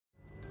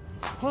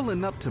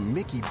Pulling up to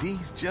Mickey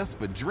D's just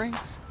for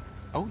drinks?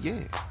 Oh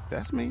yeah,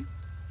 that's me.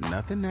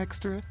 Nothing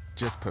extra,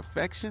 just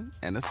perfection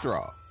and a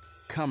straw.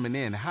 Coming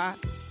in hot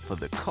for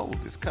the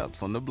coldest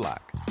cups on the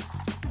block.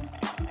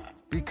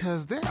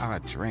 Because there are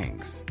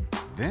drinks.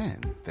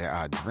 Then there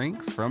are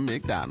drinks from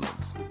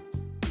McDonald's.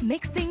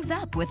 Mix things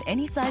up with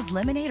any size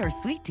lemonade or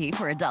sweet tea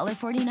for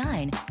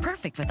 $1.49.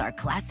 Perfect with our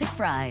classic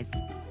fries.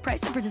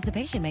 Price and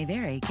participation may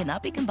vary.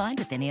 Cannot be combined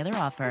with any other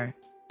offer.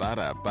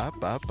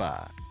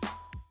 Ba-da-ba-ba-ba.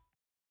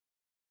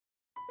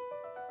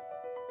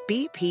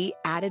 BP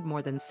added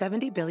more than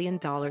 $70 billion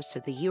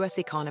to the U.S.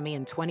 economy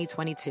in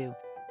 2022.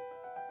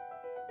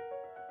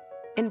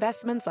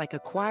 Investments like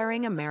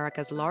acquiring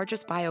America's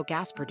largest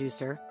biogas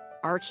producer,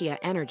 Archaea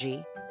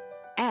Energy,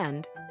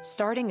 and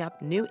starting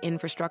up new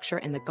infrastructure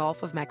in the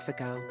Gulf of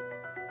Mexico.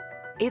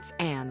 It's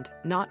and,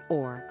 not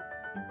or.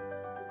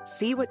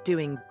 See what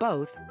doing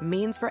both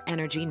means for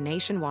energy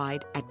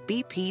nationwide at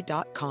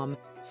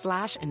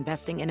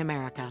bp.com/investing in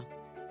America.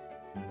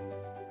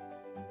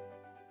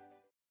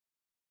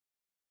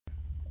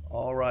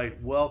 All right,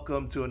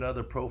 welcome to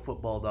another Pro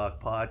Football Doc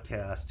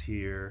podcast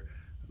here.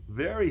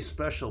 Very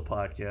special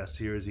podcast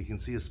here. As you can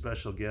see, a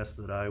special guest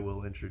that I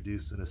will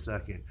introduce in a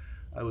second.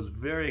 I was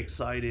very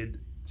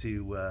excited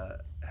to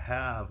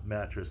have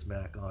Mattress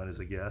Mac on as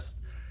a guest.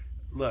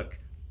 Look,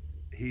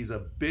 he's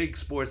a big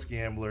sports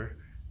gambler.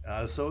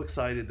 I was so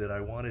excited that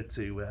I wanted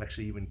to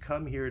actually even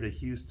come here to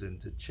Houston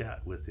to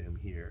chat with him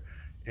here.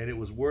 And it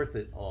was worth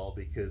it all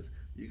because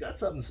you got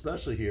something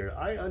special here.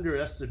 I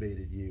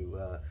underestimated you.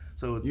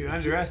 You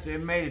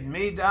underestimated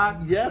me, Doc?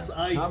 Yes,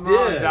 I Come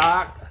did. on,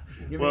 Doc.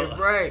 Give me a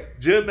break.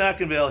 Jim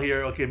McInville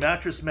here. Okay,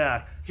 Mattress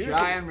Mac.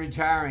 Shy and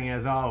retiring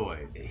as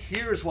always.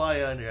 Here's why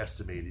I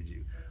underestimated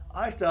you.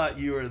 I thought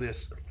you were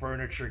this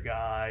furniture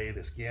guy,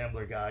 this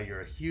gambler guy.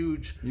 You're a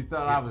huge... You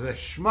thought I was a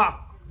schmuck.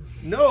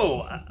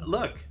 No,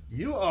 look,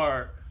 you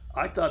are...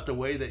 I thought the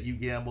way that you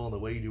gamble and the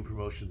way you do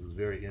promotions is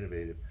very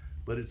innovative.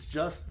 But it's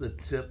just the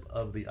tip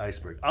of the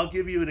iceberg. I'll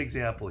give you an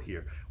example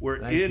here. We're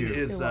in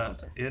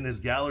his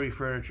gallery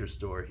furniture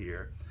store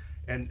here,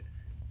 and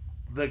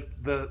the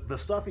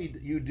stuff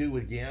you do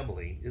with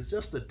gambling is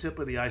just the tip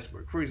of the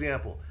iceberg. For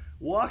example,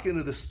 walk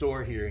into the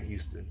store here in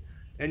Houston,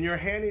 and you're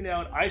handing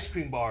out ice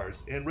cream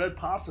bars and red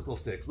popsicle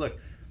sticks. Look,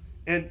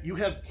 and you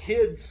have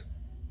kids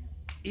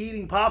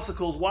eating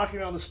popsicles walking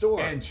around the store.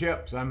 And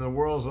chips. I'm the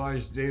world's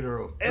largest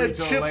dealer of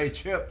Frito-Lay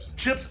chips.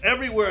 Chips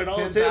everywhere and all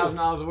the tables.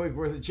 $10,000 a week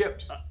worth of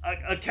chips.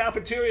 A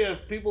cafeteria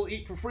people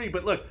eat for free.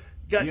 But look,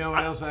 you know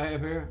what else I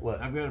have here?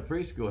 What? I've got a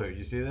preschool here. Did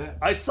you see that?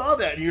 I saw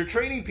that. You're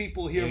training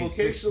people here,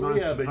 vocational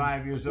rehab. 6 months to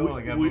 5 years old.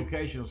 I got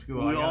vocational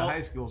school. I got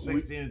high school,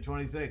 16 to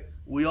 26.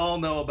 We all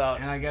know about.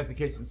 And I got the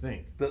kitchen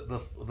sink.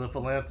 The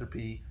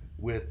philanthropy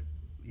with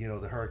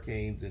the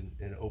hurricanes and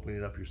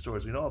opening up your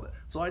stores. We know all that.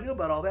 So I knew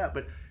about all that.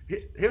 But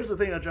here's the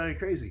thing that drives me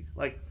crazy.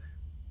 Like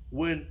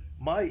when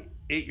my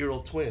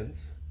 8-year-old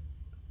twins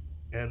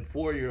and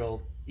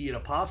 4-year-old eat a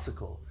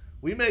popsicle,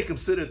 we make them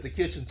sit at the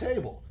kitchen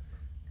table.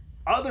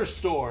 Other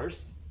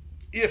stores,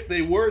 if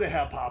they were to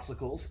have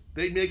popsicles,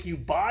 they'd make you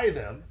buy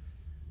them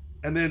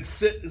and then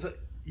sit.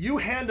 You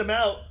hand them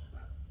out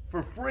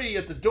for free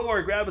at the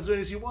door, grab as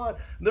many as you want,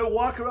 and they'll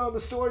walk around the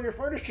store in your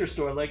furniture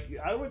store. Let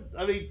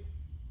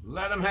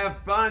them have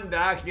fun,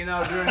 Doc. We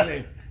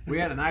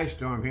had an ice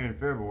storm here in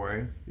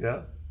February.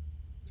 Yeah.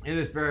 In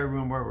this very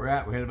room where we're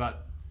at, we had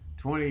about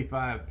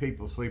 25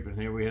 people sleeping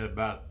here. We had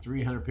about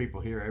 300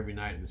 people here every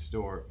night in the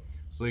store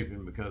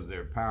sleeping because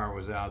their power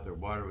was out, their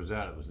water was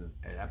out. It was an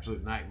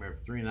absolute nightmare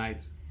for 3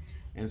 nights.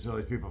 And so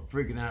these people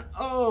freaking out.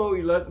 Oh,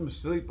 you let them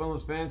sleep on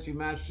those fancy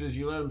mattresses.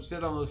 You let them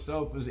sit on those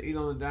sofas, eat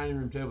on the dining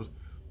room tables.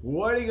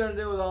 What are you going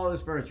to do with all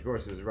this furniture? Of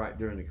course, this is right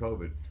during the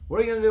COVID. What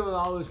are you going to do with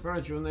all this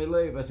furniture when they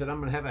leave? I said, I'm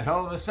going to have a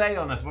hell of a say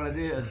on this. What I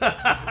did.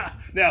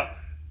 Now,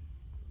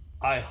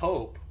 I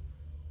hope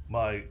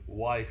my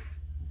wife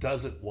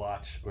doesn't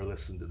watch or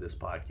listen to this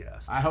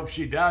podcast. I hope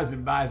she does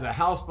and buys a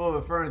house full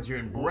of furniture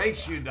and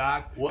breaks you,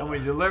 Doc, and we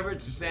deliver it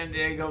to San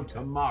Diego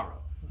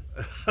tomorrow.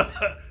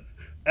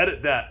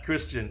 Edit that,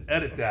 Christian.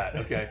 Edit that.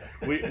 Okay.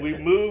 We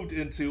moved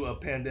into a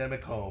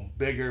pandemic home,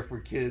 bigger for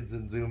kids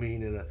and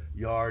zooming in a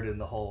yard and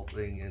the whole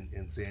thing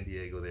in San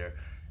Diego there.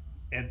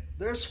 And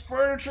there's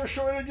furniture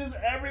shortages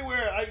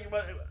everywhere.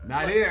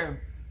 Not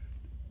here.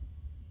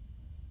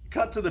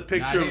 Cut to the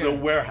picture of the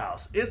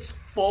warehouse. It's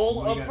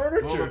full of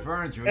furniture. Full of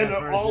furniture. And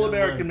they're all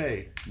American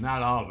made.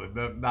 Not all of it,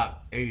 but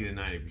about 80 to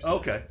 90%.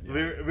 Okay. Yeah.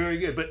 Very, very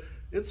good. But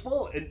it's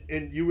full.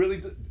 And you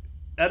really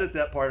edit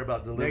that part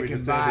about delivery to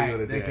San Diego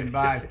today. They can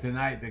buy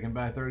tonight. They can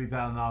buy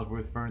 $30,000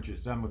 worth of furniture at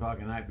 7 o'clock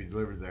at night, be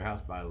delivered to their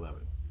house by 11.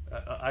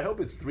 I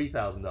hope it's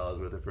 $3,000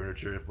 worth of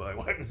furniture if my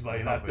wife is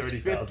buying not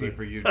 $30,000. $50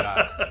 for you,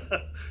 Doc.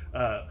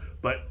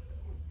 But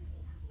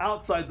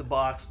outside the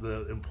box,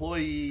 the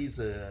employees,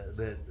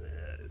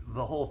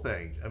 the whole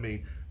thing. I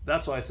mean,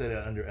 that's why I said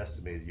I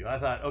underestimated you. I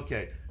thought,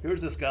 okay,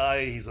 here's this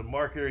guy. He's a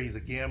marketer. He's a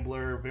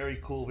gambler. Very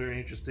cool. Very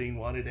interesting.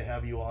 Wanted to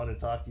have you on and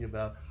talk to you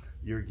about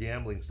your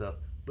gambling stuff.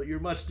 But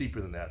you're much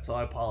deeper than that, so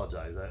I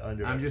apologize.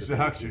 I'm just a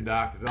huckster,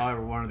 Doc. That's all I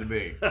ever wanted to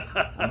be.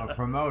 I'm a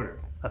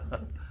promoter.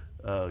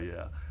 Oh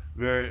yeah,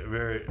 very,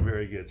 very,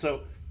 very good.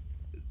 So,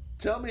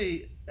 tell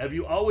me, have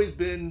you always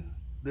been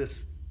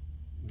this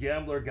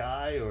gambler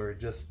guy, or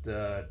just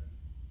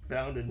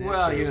found a niche?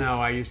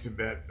 Well, I used to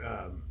bet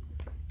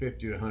 $50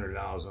 to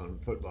 $100 on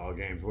football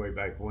games way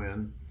back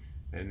when,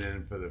 and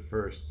then for the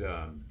first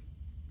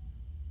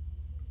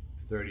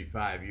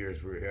 35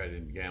 years we were here, I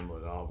didn't gamble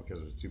at all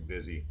because I was too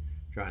busy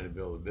trying to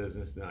build a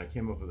business. Then I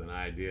came up with an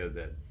idea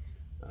that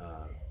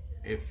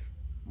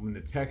when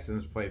the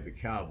Texans played the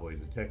Cowboys,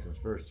 the Texans'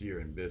 first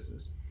year in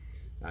business,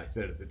 I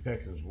said, if the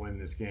Texans win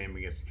this game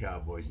against the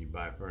Cowboys, you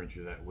buy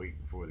furniture that week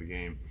before the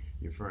game,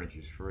 your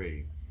furniture's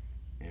free.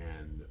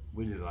 And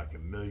we did like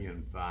 $1.5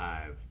 million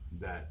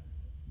that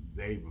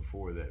day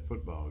before that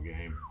football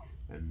game.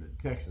 And the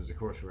Texans, of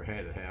course, were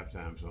ahead at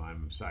halftime, so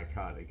I'm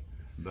psychotic.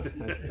 But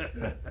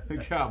the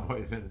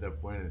Cowboys ended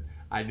up winning.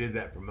 I did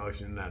that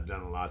promotion, and I've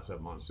done lots of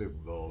them on Super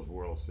Bowls,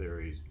 World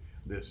Series,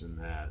 this and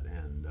that.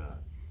 And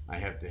I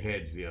have to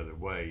hedge the other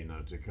way,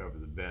 to cover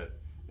the bet.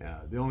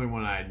 The only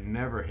one I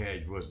never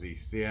hedged was the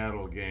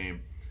Seattle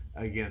game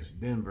against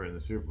Denver in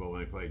the Super Bowl when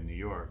they played in New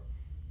York.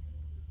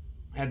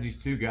 I had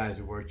these two guys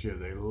that worked here.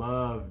 They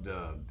loved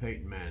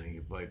Peyton Manning,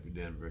 who played for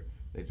Denver.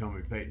 They told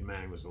me Peyton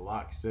Manning was a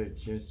lock,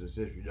 cinch,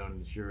 if you don't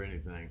insure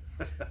anything.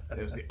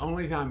 It was the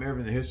only time ever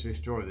in the history of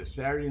the store that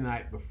Saturday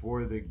night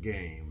before the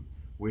game,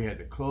 we had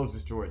to close the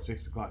store at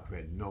 6 o'clock. We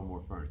had no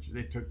more furniture.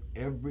 They took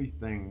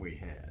everything we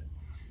had.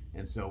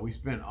 And so we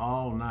spent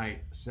all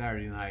night,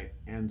 Saturday night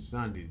and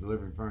Sunday,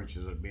 delivering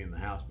furniture to be in the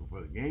house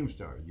before the game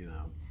started,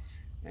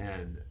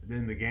 And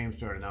then the game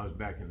started, and I was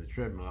back in the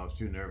treadmill. I was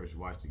too nervous to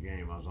watch the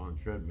game. I was on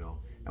the treadmill.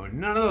 And when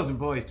none of those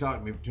employees talked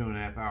to me for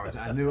 2.5 hours,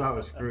 I knew I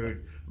was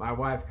screwed. My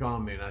wife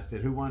called me, and I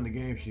said, who won the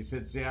game? She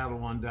said, Seattle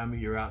won, dummy.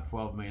 You're out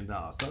 $12 million.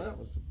 So that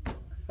was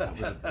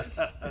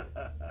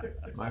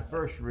my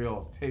first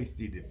real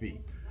tasty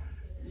defeat.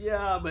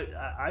 Yeah, but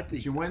I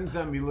think you win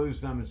some, you lose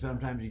some, and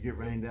sometimes you get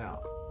rained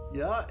out.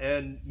 Yeah,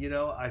 and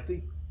I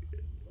think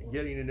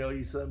getting to know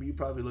you some, you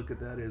probably look at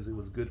that as it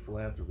was good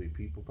philanthropy.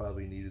 People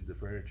probably needed the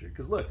furniture.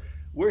 Because look,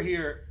 we're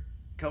here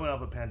coming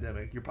off a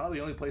pandemic. You're probably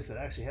the only place that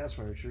actually has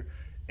furniture.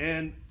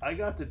 And I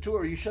got the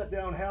tour. You shut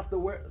down half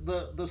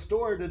the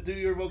store to do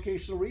your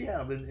vocational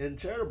rehab and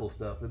charitable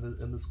stuff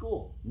in the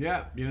school.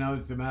 Yeah,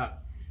 it's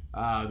about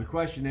the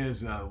question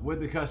is, would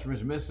the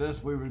customers miss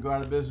us? We would go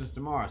out of business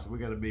tomorrow. So we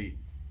got to be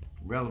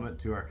relevant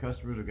to our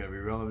customers. We got to be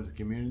relevant to the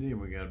community, and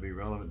we got to be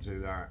relevant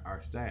to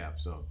our staff.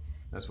 So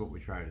that's what we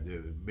try to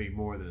do. Be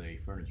more than a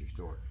furniture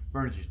store.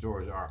 Furniture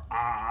stores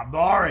are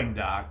boring,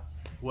 Doc.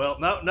 Well,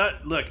 not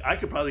look. I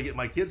could probably get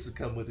my kids to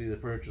come with me to the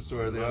furniture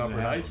store. They offer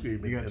ice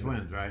cream. You got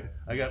twins, right?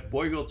 I got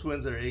boy-girl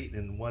twins that are 8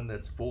 and one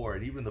that's 4,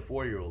 and even the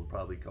 4-year-old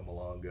probably come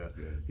along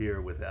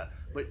here with that.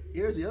 But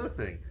here's the other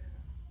thing.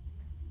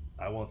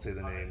 I won't say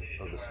the name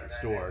of the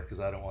store because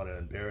I don't want to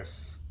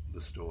embarrass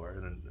the store,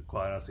 and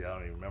quite honestly, I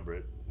don't even remember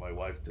it. My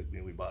wife took me,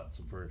 and we bought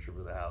some furniture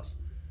for the house.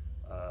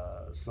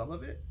 Some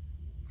of it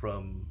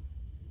from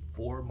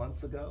 4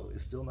 months ago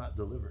is still not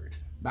delivered.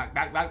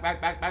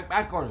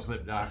 Back quarter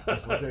slip, Doc.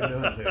 That's what they're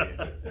doing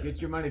to you. Get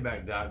your money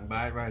back, Doc, and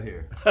buy it right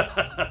here.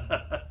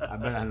 I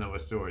bet I know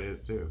what store it is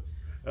too.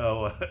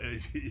 Oh,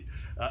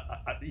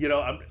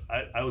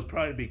 I was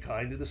trying to be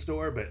kind to the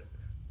store, but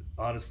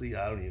honestly,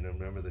 I don't even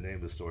remember the name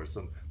of the store. It's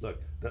a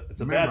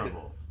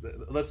memorable. bad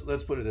thing.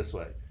 Let's put it this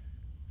way.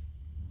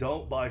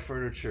 Don't buy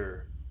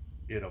furniture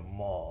in a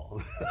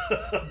mall.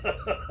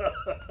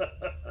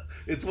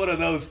 It's one of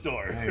those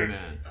stores. Amen.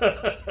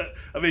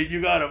 I mean,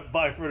 you got to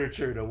buy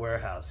furniture in a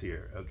warehouse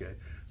here. Okay.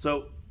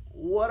 So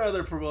what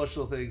other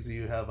promotional things do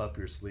you have up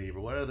your sleeve,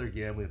 or what other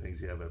gambling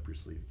things you have up your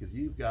sleeve? Because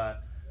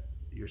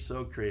you're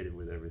so creative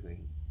with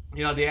everything.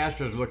 The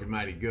Astros are looking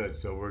mighty good,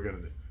 so we're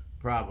going to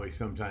probably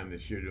sometime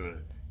this year doing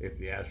it. If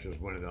the Astros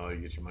win it all,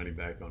 you get your money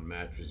back on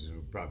mattresses.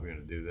 We're probably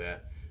going to do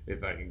that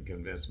if I can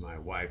convince my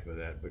wife of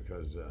that,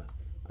 because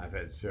I've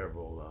had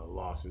several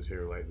losses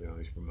here lately on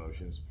these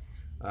promotions.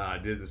 I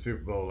did the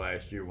Super Bowl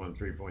last year, won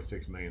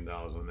 $3.6 million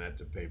on that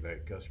to pay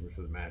back customers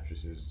for the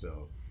mattresses.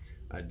 So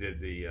I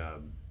did the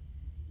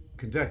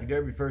Kentucky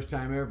Derby, first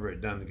time ever I'd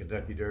done the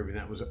Kentucky Derby, and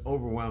that was an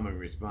overwhelming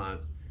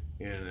response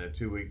in a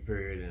 2-week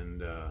period,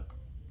 and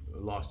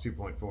lost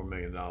 $2.4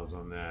 million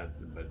on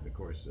that. But of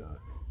course,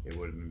 it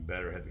would have been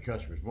better had the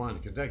customers won.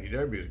 The Kentucky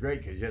Derby was great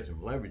because you had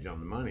some leverage on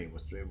the money. It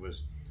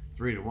was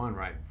 3-1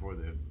 right before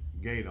the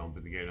gate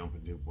opened. The gate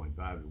opened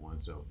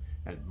 2.5-1, so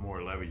had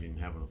more leverage than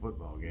having a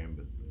football game,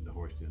 but the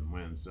horse didn't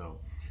win. So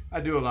I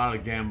do a lot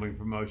of gambling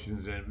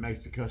promotions, and it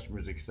makes the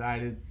customers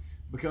excited,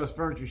 because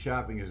furniture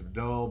shopping is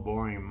dull,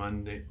 boring, and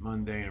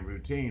mundane and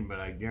routine. But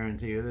I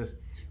guarantee you this,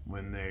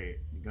 when they're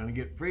going to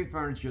get free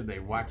furniture, they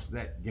watch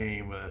that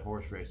game or that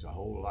horse race a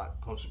whole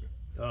lot closer.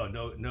 Oh,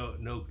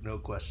 no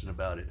question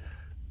about it.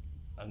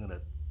 I'm going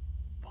to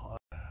pause.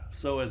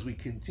 So as we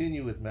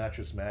continue with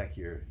Mattress Mac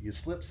here, you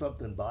slipped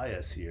something by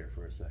us here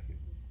for a second.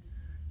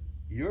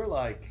 You're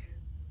like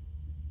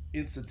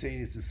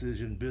instantaneous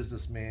decision,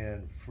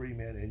 businessman, free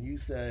man, and you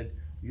said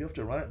you have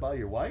to run it by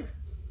your wife?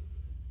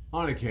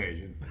 On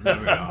occasion, not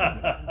very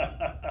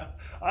often.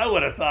 I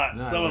would have thought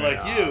Not someone very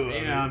like often. you.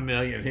 You know, a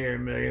million here, a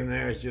million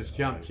there. It's just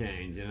chump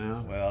change, you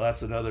know. Well,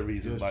 that's another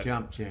reason. Just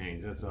chump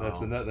change. That's all.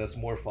 That's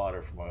more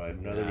fodder for my wife.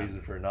 Another reason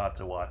for her not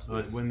to watch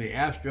But this. when the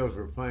Astros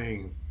were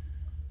playing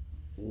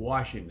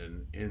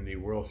Washington in the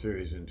World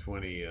Series in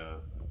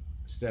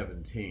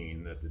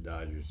 2017, that the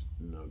Dodgers,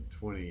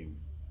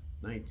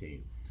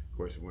 2019. Of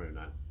course, we're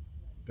not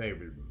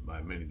favored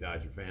by many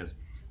Dodger fans.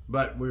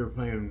 But we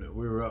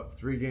were up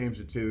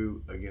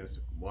 3-2 against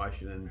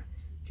Washington,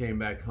 came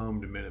back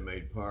home to Minute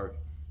Maid Park.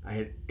 I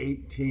had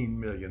 $18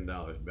 million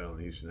bet on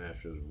the Houston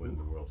Astros to win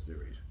the World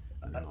Series,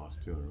 and then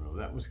lost 2 in a row.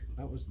 That was.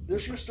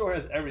 Your store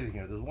has everything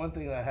here. There's one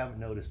thing that I haven't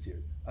noticed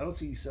here. I don't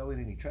see you selling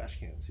any trash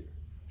cans here.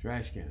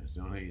 Trash cans.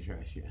 Don't need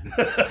trash cans.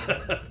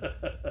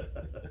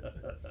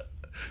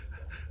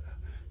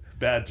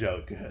 Bad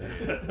joke. Come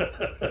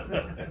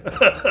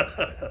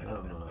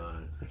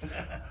on.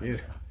 You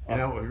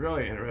know, what was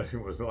really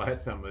interesting was the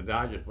last time the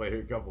Dodgers played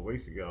here a couple of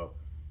weeks ago.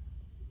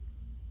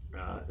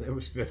 It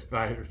was fist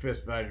fight.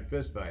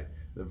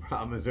 The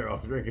problem is they're all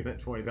drinking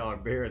that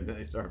 $20 beer and then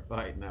they start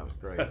fighting. That was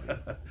crazy.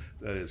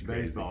 That is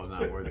crazy. Baseball is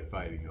not worth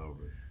fighting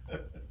over.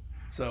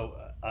 So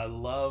I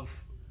love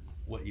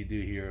what you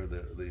do here,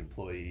 the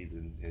employees,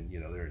 and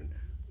they're in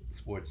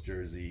sports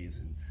jerseys,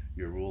 and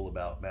your rule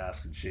about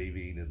masks and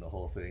shaving and the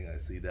whole thing. I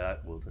see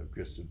that. We'll have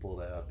Christian pull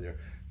that out there.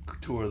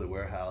 Tour of the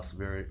warehouse,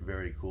 very,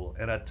 very cool,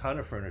 and a ton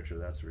of furniture,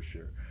 that's for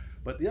sure.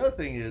 But the other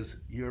thing is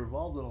you're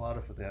involved in a lot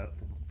of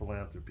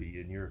philanthropy,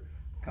 and you're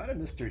kind of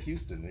Mr.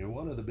 Houston. You're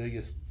one of the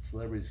biggest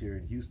celebrities here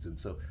in Houston,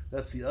 so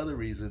that's the other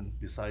reason,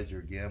 besides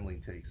your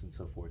gambling takes and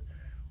so forth.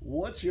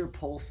 What's your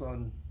pulse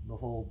on the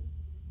whole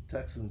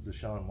Texans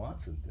Deshaun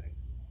Watson thing?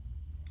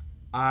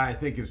 I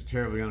think it's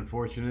terribly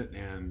unfortunate,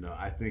 and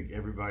I think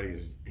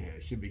everybody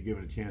should be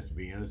given a chance to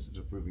be innocent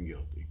until proven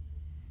guilty.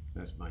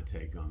 That's my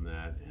take on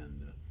that,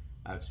 and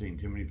I've seen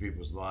too many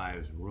people's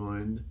lives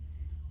ruined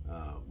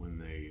when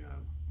they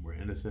were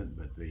innocent,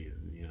 but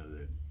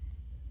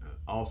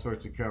all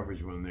sorts of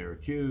coverage when they're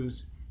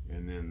accused,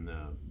 and then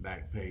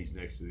back page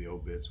next to the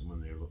obits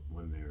when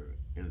they're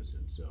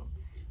innocent. So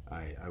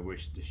I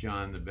wish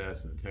Deshaun the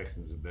best and the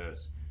Texans the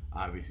best.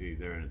 Obviously,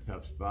 they're in a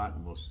tough spot,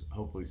 and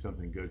hopefully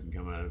something good can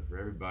come out of it for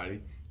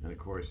everybody. And of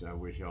course, I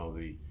wish all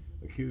the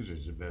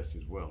accusers the best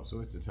as well. So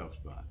it's a tough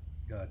spot.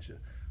 Gotcha.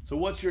 So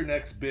what's your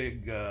next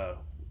big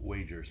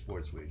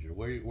sports wager?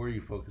 Where are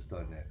you focused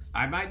on next?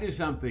 I might do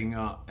something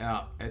out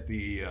at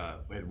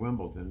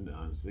Wimbledon,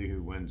 see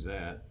who wins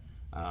that.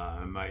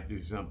 I might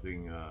do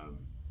something.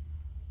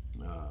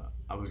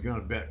 I was going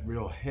to bet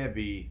real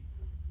heavy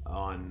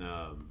on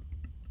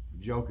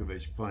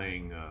Djokovic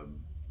playing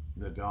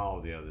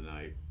Nadal the other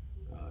night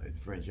at the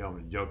French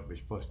Open.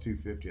 Djokovic plus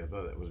 250. I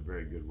thought that was a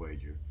very good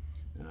wager,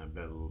 and I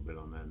bet a little bit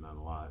on that, not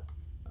a lot.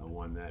 I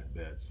won that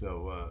bet.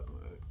 So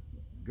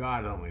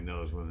God only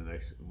knows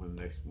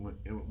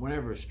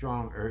whenever a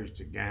strong urge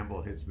to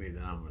gamble hits me,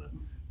 then I'm going to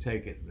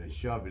take it and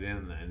shove it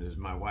in. And as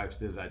my wife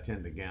says, I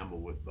tend to gamble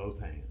with both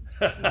hands.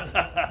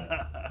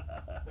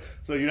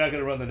 So you're not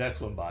going to run the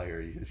next one by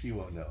her. She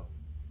won't know.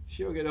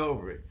 She'll get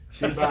over it.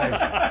 She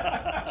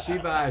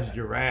buys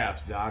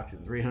giraffes, Doc,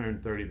 at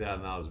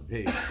 $330,000 a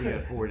piece. She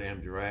got 4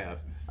 damn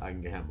giraffes. I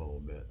can gamble a little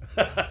bit.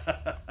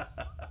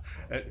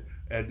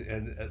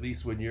 and at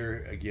least when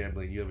you're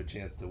gambling, you have a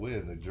chance to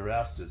win. The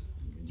giraffes just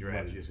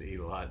eat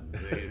a lot.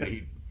 They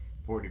eat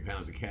 40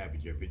 pounds of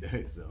cabbage every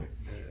day, so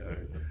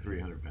it's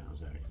 300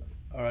 pounds actually.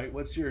 All right,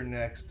 what's your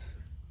next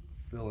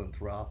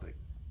philanthropic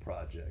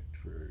project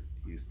for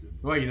Houston?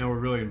 Well, we're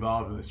really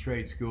involved in this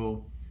trade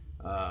school.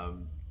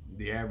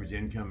 The average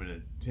income in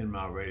a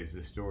 10-mile radius of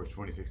the store is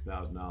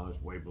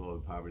 $26,000, way below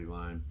the poverty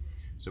line.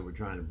 So we're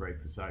trying to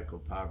break the cycle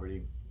of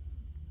poverty,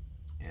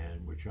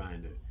 and we're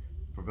trying to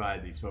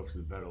provide these folks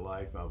with a better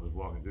life. I was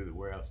walking through the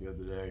warehouse the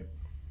other day.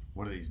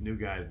 One of these new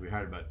guys, we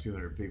hired about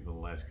 200 people in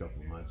the last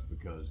couple of months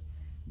because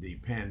the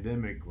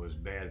pandemic was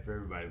bad for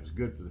everybody. It was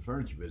good for the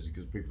furniture business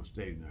because people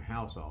stayed in their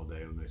house all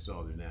day when they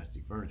saw their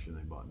nasty furniture and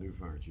they bought new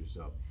furniture.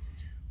 So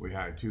we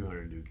hired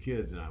 200 new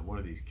kids, and one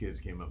of these kids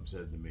came up and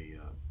said to me,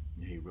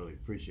 he really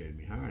appreciated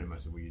me hiring him. I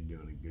said, well, you're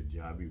doing a good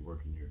job. You're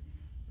working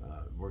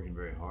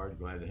very hard.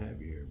 Glad to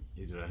have you here.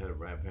 He said, I've had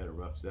a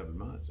rough 7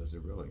 months. I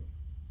said, really?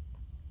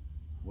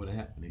 What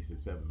happened? He said,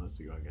 7 months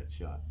ago, I got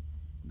shot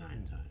 9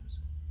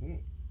 times.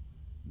 9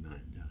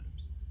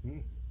 times.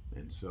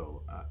 And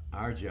so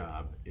our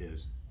job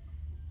is,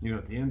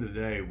 at the end of the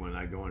day, when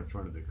I go in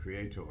front of the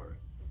Creator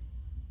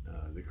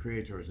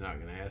is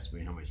not going to ask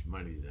me how much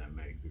money did I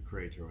make. The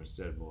Creator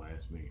instead will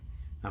ask me,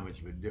 how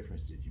much of a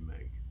difference did you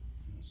make?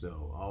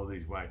 So all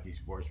these wacky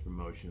sports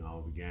promotion,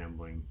 all the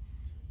gambling,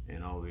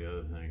 and all the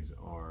other things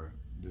are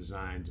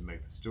designed to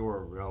make the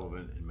store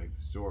relevant and make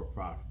the store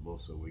profitable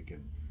so we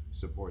can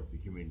support the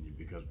community,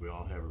 because we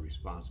all have a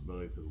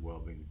responsibility for the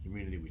well-being of the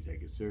community. We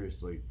take it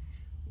seriously.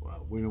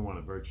 We don't want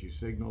a virtue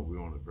signal, we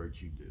want a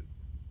virtue do.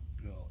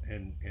 Well,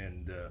 and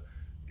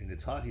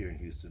it's hot here in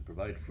Houston.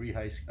 Provide free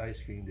ice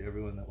cream to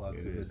everyone that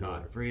walks in the door.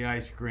 Hot. Free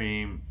ice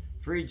cream,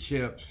 free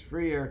chips,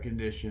 free air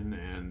conditioning,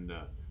 and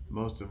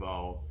most of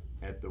all,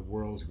 at the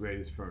world's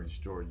greatest furniture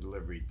store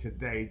delivery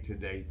today.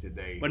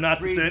 But not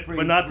free,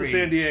 to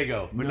San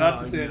Diego. But not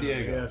to San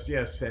Diego.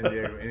 Yes, San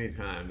Diego.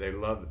 Anytime. They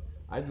love it.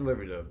 I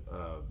delivered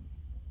a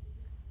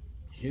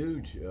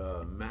huge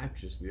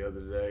mattress the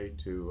other day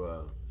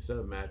to set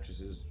of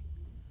mattresses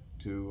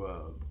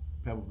to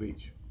Pebble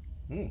Beach.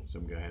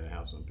 Some guy had a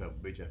house on Pebble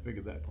Beach. I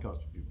figured that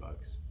cost a few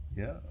bucks.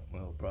 Yeah,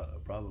 well,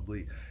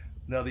 probably.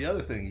 Now the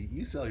other thing,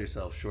 you sell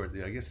yourself short.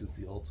 I guess it's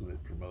the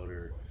ultimate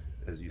promoter,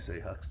 as you say,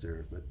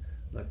 huckster. But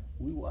like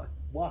we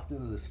walked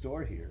into the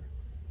store here,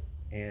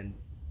 and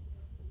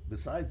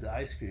besides the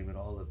ice cream and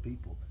all the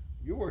people,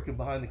 you're working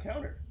behind the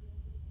counter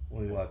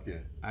when we walked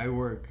in. I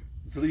work.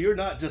 So you're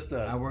not just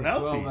a I work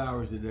mouthpiece. 12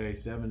 hours a day,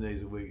 7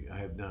 days a week. I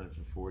have done it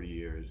for 40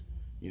 years.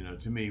 You know,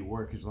 to me,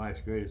 work is life's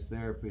greatest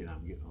therapy, and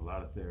I'm getting a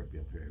lot of therapy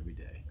up here every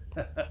day.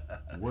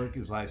 Work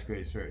is life's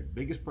greatest therapy. The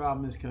biggest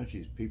problem in this country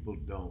is people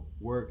don't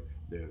work.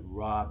 They're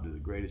robbed of the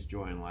greatest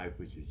joy in life,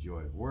 which is joy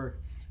of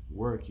work.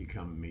 Work, you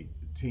come and meet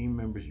the team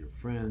members, your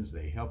friends.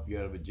 They help you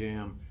out of a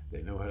jam.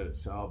 They know how to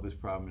solve this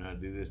problem, and how to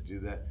do this, do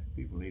that.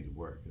 People need to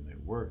work, and they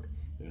work.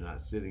 They're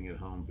not sitting at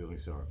home feeling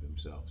sorry for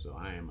themselves. So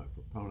I am a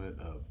proponent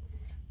of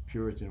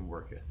Puritan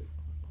work ethic.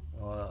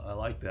 Well, I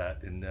like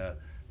that, and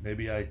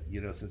maybe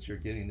since you're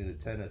getting into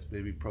tennis,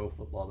 maybe Pro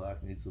Football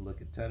Doc needs to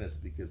look at tennis,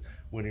 because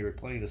when you're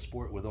playing a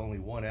sport with only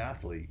one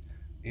athlete,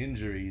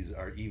 injuries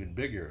are even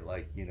bigger.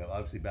 Like,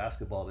 obviously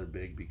basketball, they're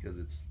big because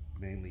it's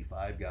mainly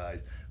 5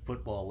 guys.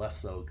 Football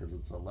less so because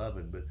it's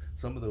 11. But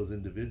some of those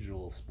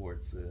individual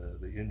sports,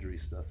 the injury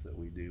stuff that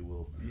we do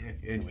will. Yeah,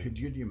 and could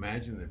you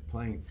imagine that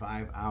playing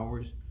 5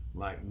 hours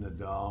like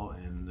Nadal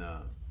and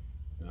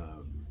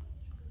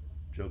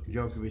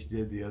Djokovic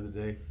did the other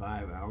day?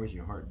 5 hours,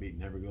 your heartbeat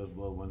never goes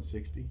below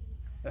 160,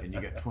 and you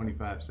got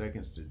 25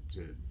 seconds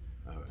to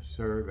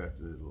serve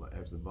after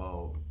the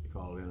ball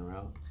called in or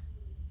out.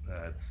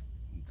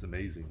 It's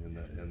amazing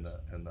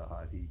in the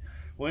hot heat.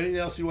 Well, anything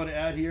else you want to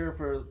add here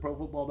for the Pro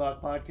Football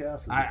Doc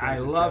podcast? I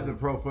love the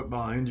pro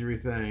football injury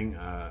thing.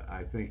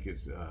 I think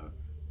it's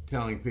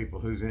telling people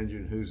who's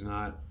injured and who's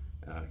not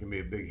can be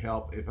a big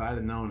help. If I'd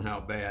have known how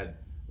bad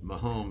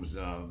Mahomes'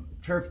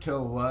 turf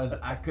toe was,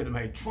 I could have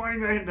made $20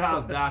 million,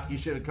 Doc. You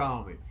should have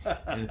called me.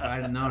 And if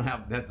I'd have known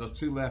that those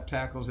 2 left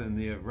tackles and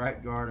the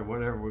right guard or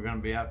whatever were going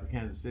to be out for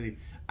Kansas City,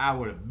 I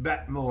would have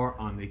bet more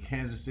on the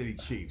Kansas City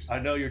Chiefs. I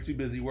know you're too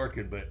busy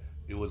working, but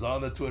it was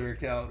on the Twitter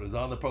account. It was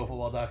on the Pro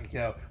Football Doc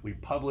account. We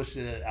published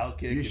it at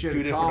Outkick. You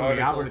should have called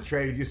me. I would have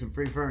traded you some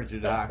free furniture,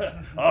 Doc.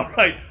 All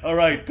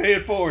right. Pay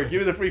it forward. Give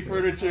me the free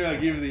furniture. I'll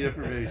give you the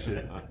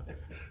information.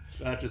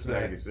 Mattress Mac.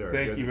 Thank you, sir.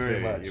 Thank you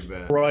very much. You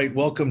bet. All right.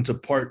 Welcome to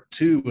part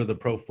 2 of the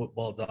Pro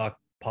Football Doc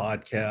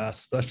podcast.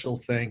 Special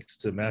thanks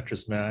to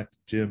Mattress Mac,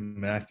 Jim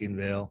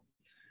Mackingvale.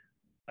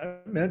 I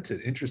meant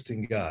it.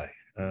 Interesting guy.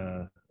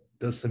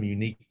 Does some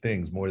unique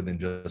things more than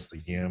just the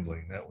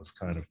gambling. That was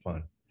kind of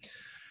fun.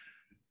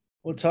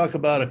 We'll talk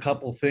about a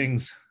couple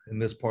things in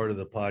this part of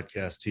the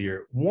podcast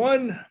here.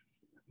 One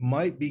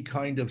might be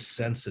kind of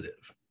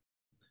sensitive.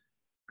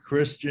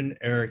 Christian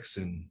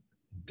Ericksen,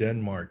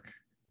 Denmark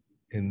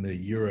in the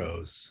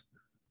Euros.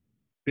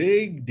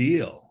 Big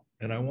deal.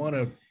 And I want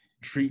to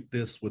treat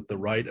this with the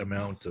right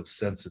amount of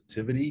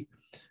sensitivity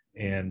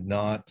and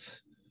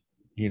not,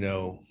 with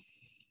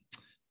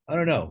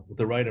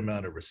the right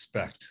amount of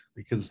respect,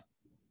 because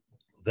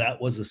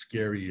that was a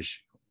scary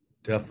issue.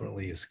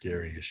 Definitely a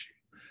scary issue.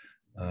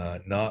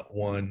 Not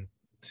one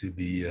to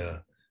be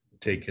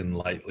taken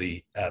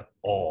lightly at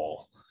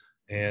all.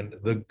 And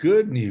the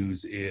good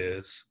news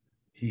is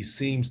he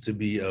seems to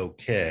be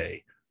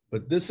okay.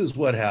 But this is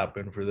what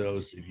happened for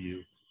those of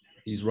you.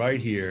 He's right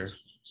here.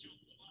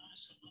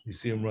 You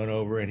see him run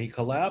over and he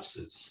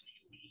collapses.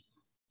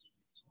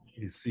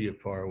 You see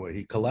it far away.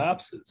 He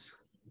collapses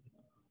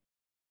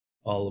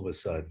all of a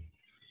sudden.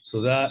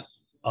 So that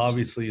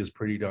obviously is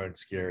pretty darn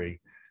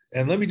scary.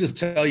 And let me just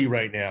tell you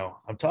right now,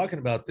 I'm talking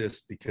about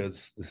this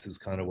because this is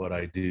kind of what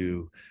I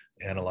do,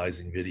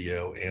 analyzing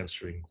video,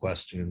 answering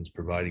questions,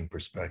 providing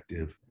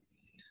perspective.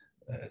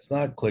 It's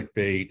not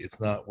clickbait.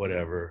 It's not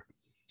whatever.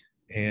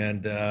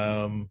 And,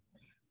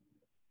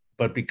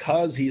 but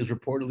because he is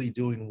reportedly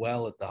doing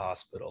well at the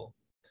hospital,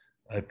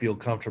 I feel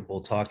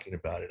comfortable talking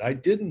about it. I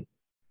didn't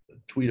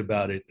tweet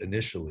about it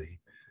initially.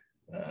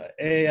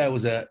 I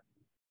was at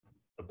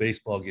a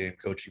baseball game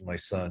coaching my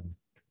son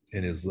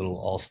in his little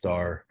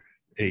all-star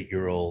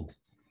 8-year-old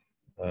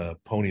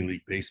Pony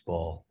League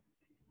baseball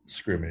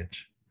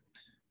scrimmage.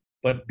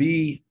 But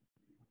B,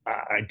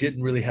 I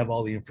didn't really have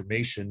all the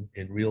information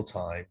in real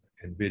time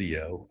and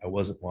video. I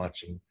wasn't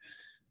watching.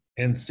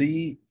 And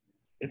C,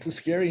 it's a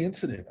scary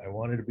incident. I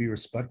wanted to be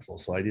respectful,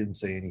 so I didn't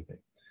say anything.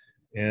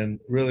 And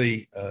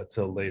really,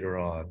 till later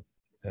on.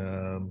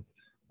 On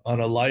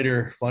a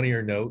lighter,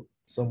 funnier note,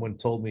 someone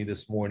told me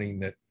this morning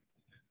that,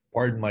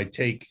 pardon my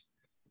take,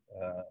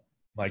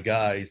 my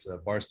guys,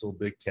 Barstool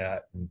Big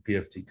Cat and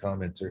PFT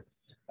commenter,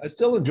 I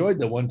still enjoyed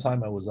the one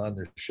time I was on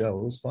their show.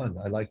 It was fun.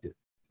 I liked it.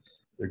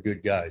 They're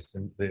good guys.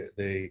 And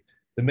they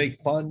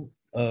make fun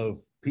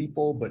of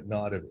people, but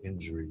not of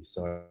injury.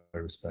 So I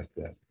respect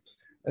that.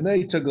 And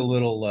they took a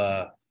little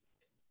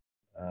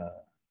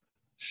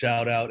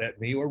shout out at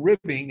me or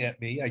ribbing at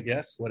me, I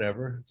guess,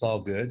 whatever. It's all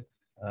good.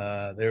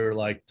 They were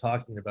like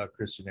talking about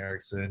Christian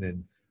Ericksen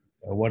and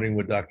wondering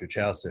what Dr.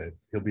 Chow said.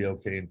 He'll be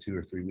okay in 2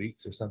 or 3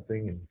 weeks or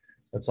something. And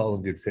that's all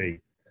in good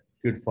faith.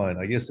 Good fun.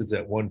 I guess it's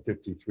at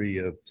 153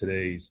 of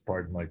today's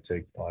Pardon My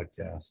Take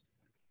podcast.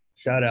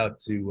 Shout out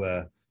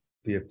to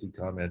PFT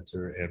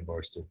commenter and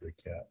Barstool Big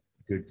Cat.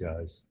 Good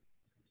guys.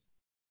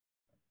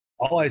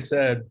 All I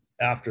said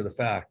after the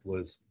fact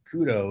was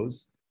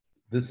kudos.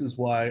 This is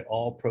why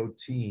all pro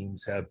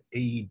teams have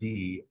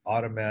AED,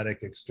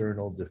 automatic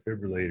external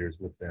defibrillators,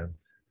 with them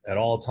at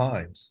all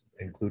times,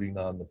 including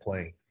on the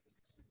plane.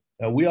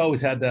 Now, we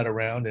always had that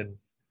around, and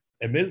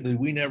admittedly,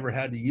 we never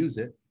had to use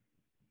it,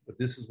 but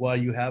this is why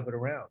you have it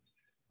around.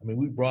 I mean,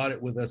 we brought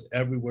it with us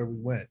everywhere we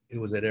went. It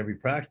was at every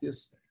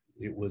practice.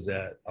 It was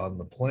on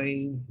the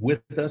plane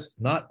with us,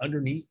 not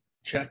underneath,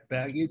 checked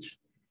baggage,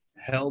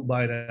 held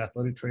by an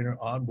athletic trainer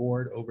on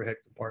board, overhead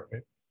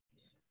compartment.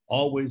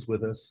 Always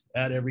with us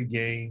at every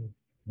game,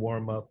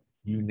 warm up,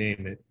 you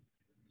name it,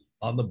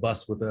 on the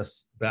bus with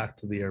us, back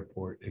to the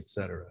airport,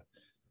 etc.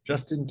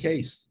 Just in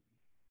case.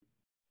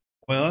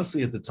 Well,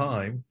 honestly, at the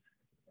time,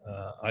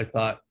 I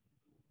thought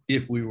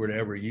if we were to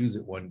ever use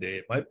it one day,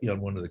 it might be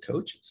on one of the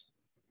coaches,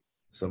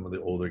 some of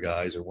the older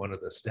guys, or one of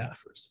the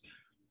staffers.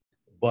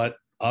 But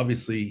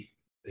obviously,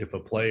 if a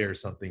play or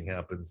something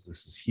happens,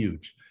 this is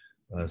huge.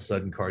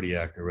 Sudden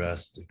cardiac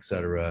arrest,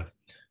 etc.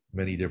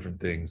 Many different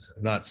things.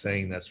 I'm not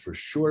saying that's for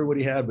sure what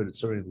he had, but it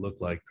certainly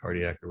looked like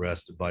cardiac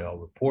arrest by all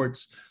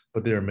reports,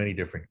 but there are many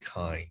different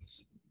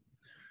kinds.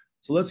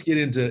 So let's get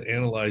into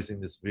analyzing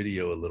this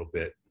video a little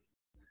bit,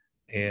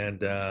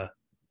 and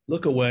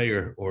look away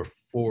or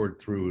forward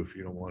through if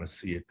you don't want to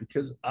see it,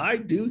 because I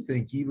do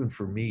think even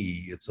for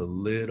me, it's a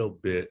little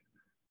bit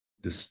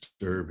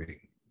disturbing.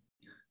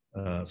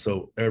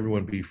 So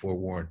everyone be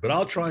forewarned, but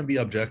I'll try and be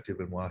objective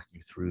and walk you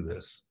through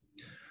this.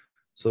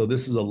 So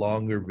this is a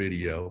longer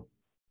video.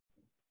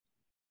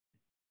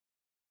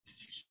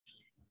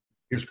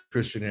 Here's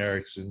Christian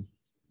Ericksen.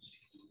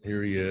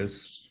 Here he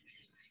is.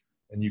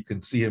 And you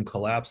can see him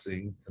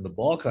collapsing, and the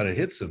ball kind of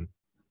hits him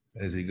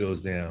as he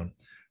goes down.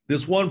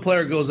 This one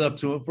player goes up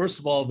to him. First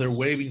of all, they're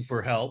waving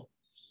for help,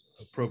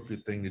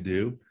 appropriate thing to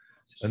do.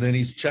 And then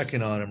he's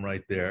checking on him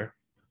right there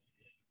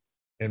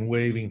and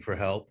waving for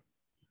help.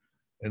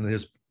 And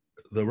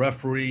the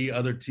referee,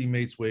 other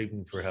teammates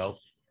waving for help.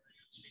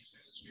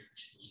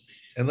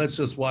 And let's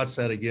just watch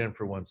that again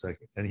for 1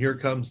 second. And here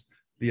comes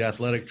the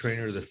athletic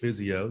trainer, the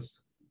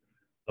physios,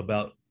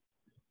 and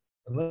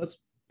let's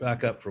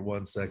back up for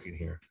 1 second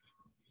here.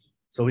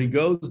 So he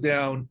goes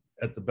down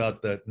at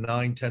about the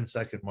 9-10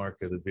 second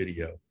mark of the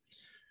video.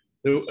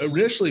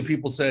 Initially,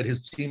 people said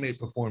his teammate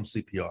performed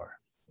CPR.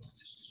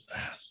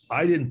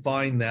 I didn't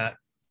find that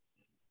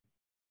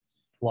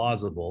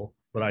plausible,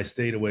 but I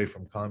stayed away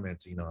from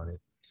commenting on it.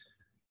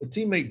 The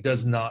teammate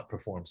does not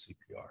perform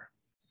CPR.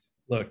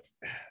 Look,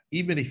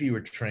 even if you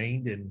were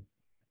trained in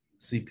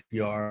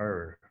CPR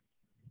or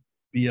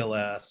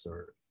BLS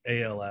or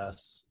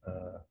ALS,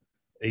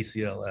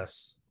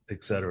 ACLS,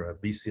 etc.,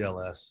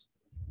 BCLS,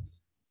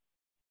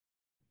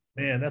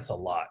 man, that's a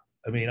lot.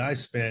 I mean, I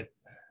spent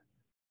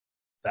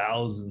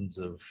thousands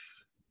of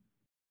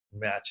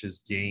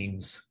matches,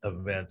 games,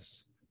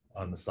 events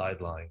on the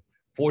sideline.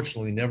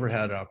 Fortunately, never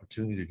had an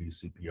opportunity to do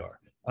CPR.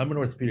 I'm an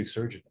orthopedic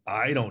surgeon.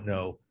 I don't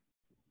know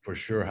for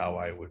sure how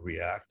I would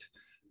react.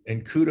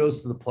 And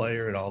kudos to the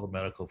player and all the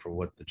medical for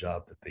what the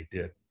job that they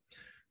did.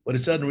 But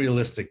it's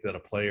unrealistic that a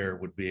player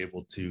would be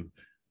able to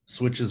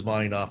switch his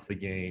mind off the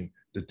game,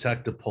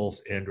 detect a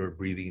pulse and or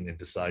breathing, and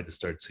decide to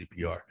start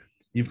CPR.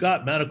 You've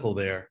got medical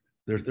there.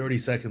 They're 30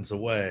 seconds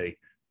away.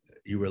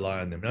 You rely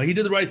on them. Now, he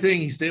did the right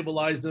thing. He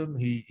stabilized him.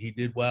 He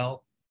did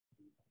well.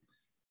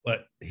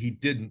 But he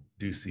didn't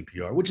do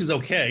CPR, which is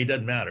okay. It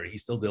doesn't matter. He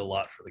still did a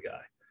lot for the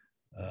guy.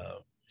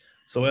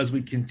 So as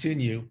we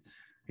continue,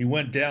 he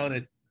went down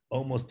at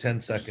almost 10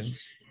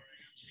 seconds.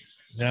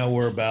 Now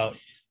we're about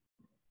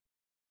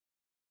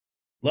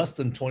less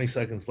than 20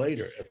 seconds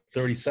later. At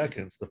 30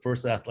 seconds, the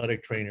first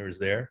athletic trainer is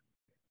there,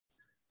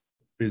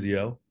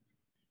 physio.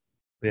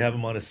 They have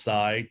him on his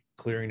side,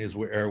 clearing his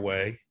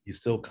airway. He's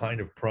still kind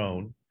of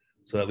prone,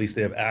 so at least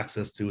they have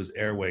access to his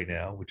airway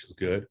now, which is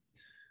good.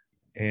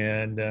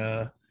 And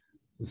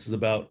this is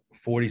about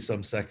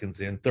 40-some seconds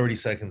in, 30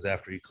 seconds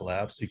after he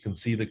collapsed. You can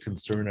see the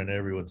concern on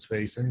everyone's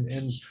face.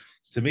 And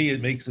to me,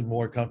 it makes it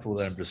more comfortable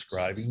that I'm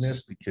describing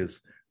this,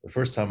 because the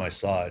first time I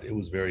saw it, it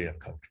was very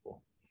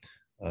uncomfortable,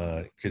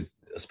 because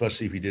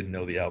especially if you didn't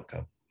know the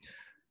outcome.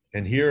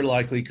 And here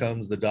likely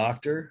comes the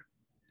doctor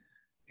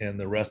and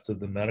the rest of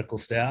the medical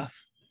staff.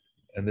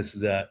 And this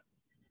is at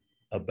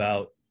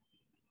about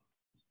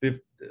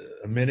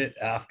a minute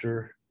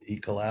after he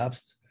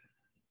collapsed,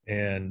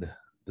 and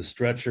the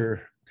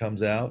stretcher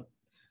comes out,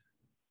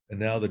 and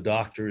now the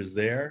doctor is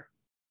there.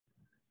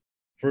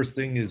 First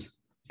thing is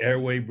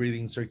airway,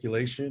 breathing,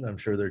 circulation. I'm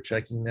sure they're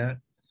checking that.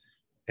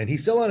 And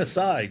he's still on his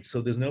side,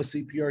 so there's no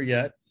CPR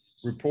yet.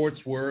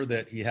 Reports were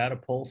that he had a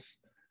pulse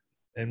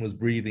and was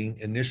breathing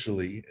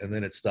initially, and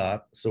then it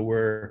stopped. So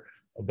we're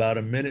about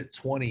a minute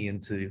 20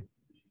 into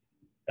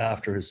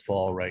after his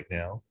fall right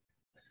now.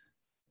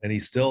 And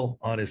he's still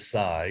on his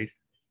side,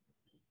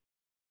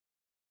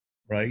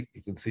 right?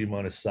 You can see him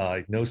on his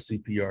side. No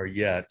CPR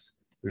yet.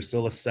 They're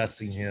still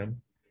assessing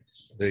him.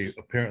 They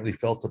apparently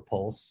felt a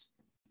pulse.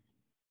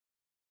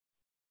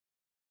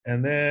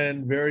 And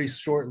then very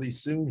shortly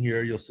soon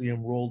here, you'll see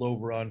him rolled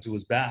over onto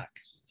his back.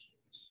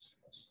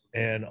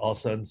 And all of a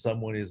sudden,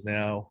 someone is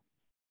now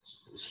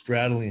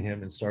straddling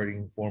him and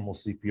starting formal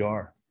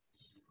CPR,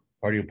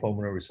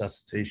 cardiopulmonary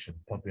resuscitation,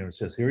 pumping on his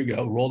chest. Here we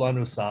go, rolled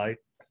onto his side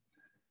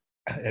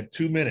at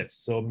 2 minutes.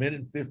 So a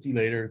minute and 50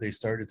 later, they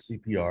started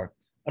CPR.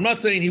 I'm not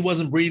saying he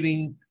wasn't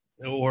breathing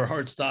or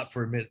heart stopped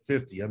for a minute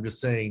 50. I'm just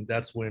saying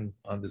that's when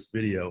on this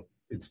video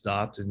it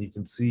stopped, and you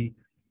can see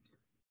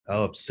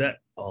how upset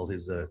all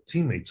his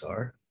teammates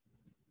are.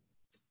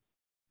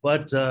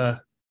 But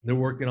they're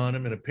working on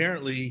him, and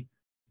apparently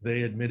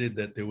they admitted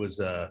that there was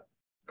a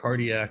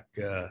cardiac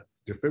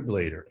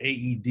defibrillator,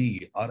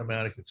 AED,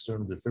 automatic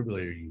external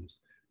defibrillator used.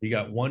 He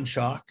got one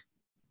shock,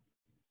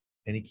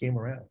 and he came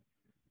around.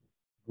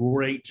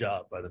 Great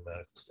job by the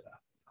medical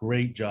staff.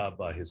 Great job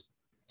by his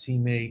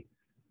teammate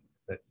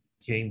that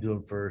came to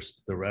him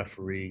first, the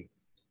referee.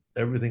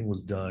 Everything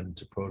was done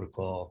to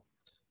protocol.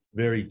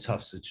 Very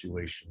tough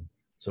situation.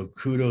 So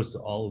kudos to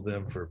all of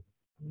them for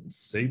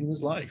saving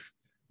his life.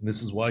 And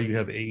this is why you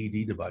have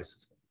AED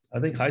devices. I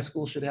think high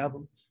schools should have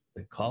them. I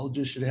think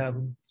colleges should have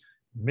them.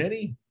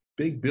 Many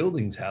big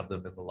buildings have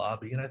them in the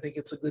lobby, and I think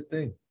it's a good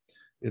thing.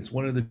 It's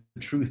one of the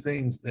true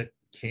things that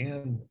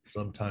can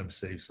sometimes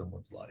save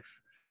someone's life.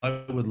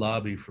 I would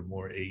lobby for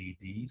more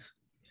AEDs,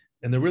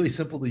 and they're really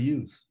simple to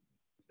use.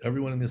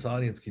 Everyone in this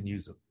audience can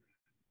use them.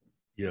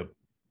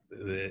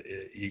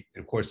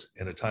 Of course,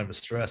 in a time of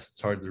stress,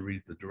 it's hard to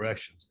read the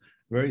directions.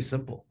 Very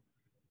simple.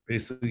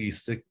 Basically, you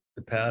stick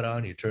the pad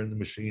on, you turn the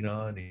machine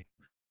on,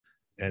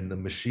 and the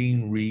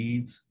machine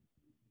reads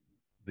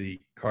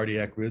the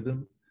cardiac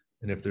rhythm.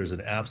 And if there's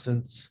an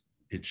absence,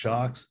 it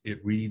shocks,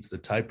 it reads the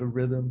type of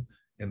rhythm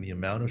and the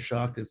amount of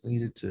shock that's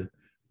needed to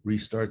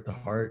restart the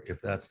heart,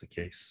 if that's the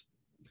case.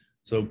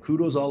 So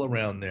kudos all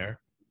around there,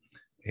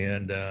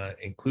 and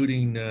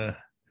including the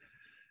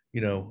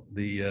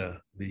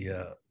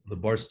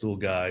Barstool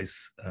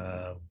guys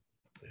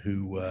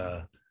who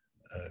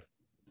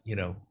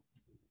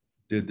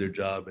did their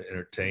job and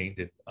entertained.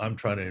 And I'm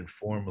trying to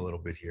inform a little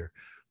bit here.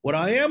 What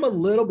I am a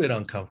little bit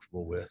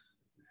uncomfortable with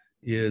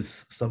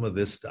is some of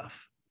this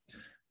stuff.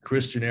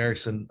 Christian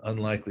Ericksen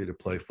unlikely to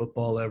play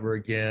football ever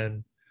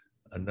again.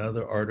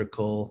 Another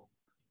article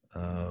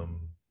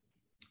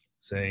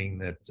saying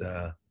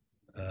that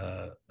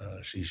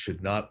she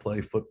should not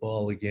play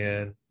football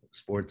again,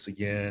 sports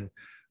again.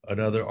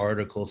 Another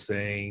article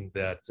saying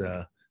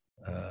that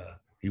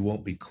he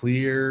won't be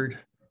cleared,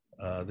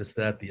 this,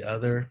 that, the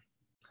other.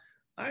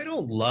 I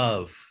don't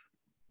love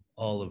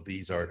all of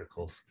these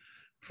articles.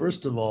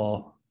 First of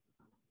all,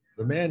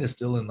 the man is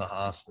still in the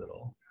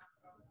hospital.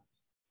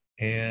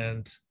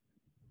 And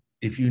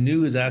if you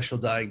knew his actual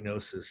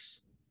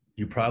diagnosis,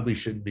 you probably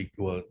shouldn't be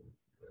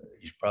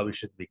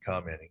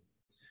commenting.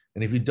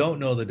 And if you don't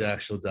know the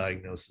actual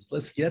diagnosis,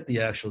 let's get the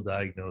actual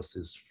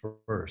diagnosis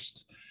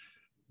first.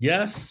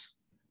 Yes,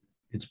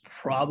 it's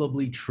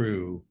probably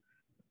true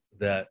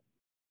that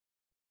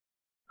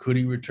could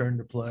he return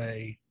to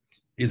play?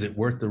 Is it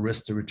worth the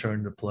risk to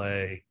return to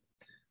play?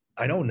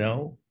 I don't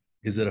know.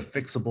 Is it a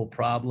fixable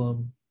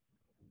problem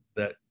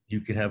that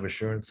you can have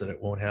assurance that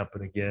it won't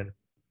happen again?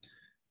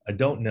 I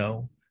don't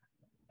know.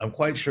 I'm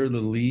quite sure the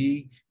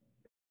league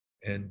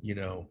and,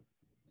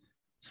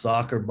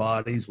 soccer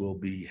bodies will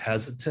be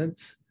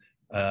hesitant.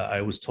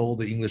 I was told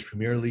the English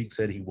Premier League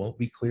said he won't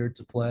be cleared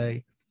to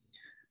play.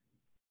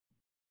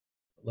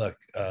 Look,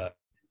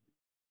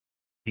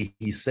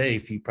 he's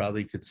safe. He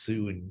probably could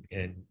sue,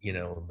 and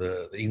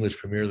the English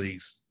Premier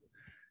League's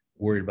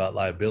worried about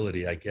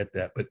liability. I get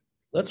that, but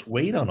let's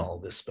wait on all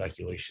this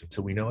speculation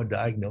until we know a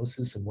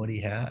diagnosis and what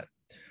he had.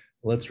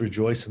 Let's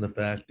rejoice in the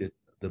fact that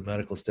the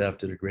medical staff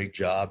did a great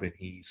job and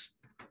he's,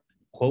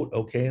 quote,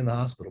 okay in the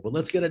hospital. But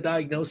let's get a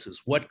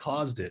diagnosis. What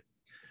caused it?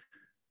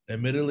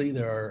 Admittedly,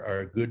 there are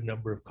a good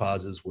number of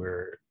causes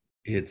where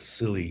it's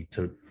silly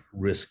to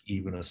risk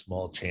even a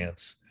small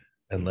chance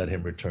and let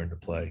him return to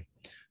play.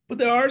 But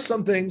there are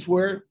some things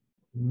where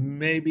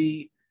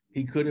maybe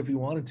he could if he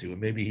wanted to, and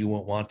maybe he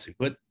won't want to.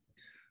 But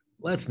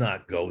let's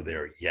not go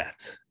there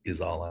yet,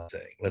 is all I'm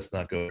saying. Let's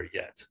not go there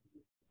yet.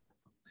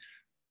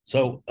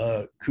 So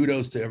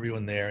kudos to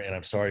everyone there, and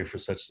I'm sorry for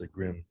such a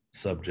grim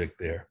subject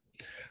there.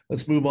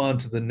 Let's move on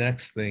to the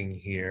next thing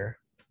here.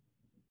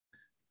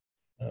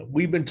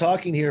 We've been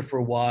talking here for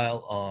a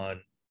while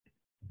on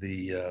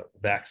the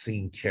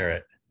vaccine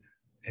carrot,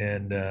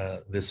 and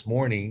this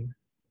morning,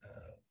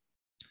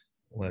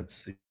 let's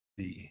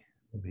see,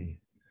 let me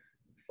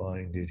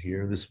find it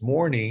here. This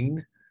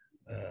morning,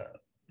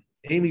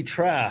 Amy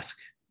Trask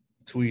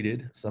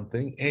tweeted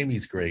something.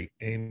 Amy's great.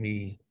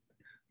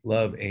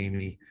 Love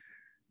Amy.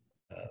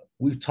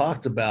 We've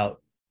talked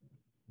about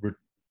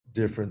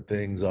different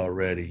things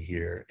already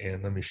here,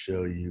 and let me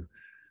show you.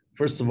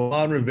 First of all,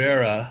 Juan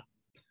Rivera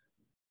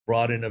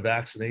brought in a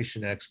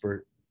vaccination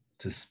expert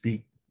to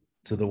speak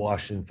to the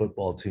Washington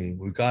football team.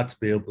 We've got to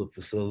be able to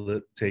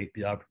facilitate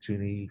the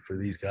opportunity for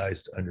these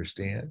guys to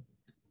understand.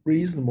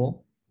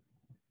 Reasonable.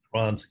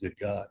 Ron's a good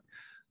guy.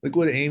 Look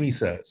what Amy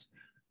says.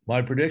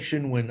 My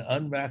prediction: when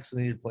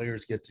unvaccinated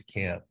players get to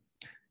camp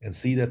and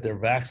see that their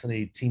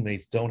vaccinated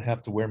teammates don't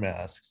have to wear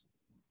masks,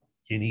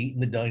 can eat in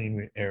the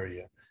dining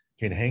area,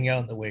 can hang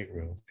out in the weight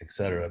room,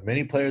 etc.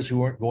 Many players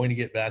who aren't going to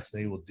get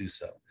vaccinated will do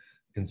so.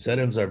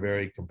 Incentives are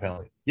very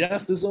compelling.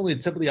 Yes, this is only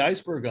the tip of the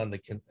iceberg on the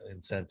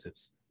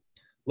incentives.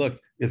 Look,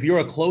 if you're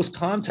a close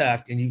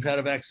contact and you've had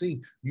a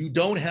vaccine, you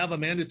don't have a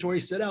mandatory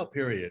sit-out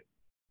period.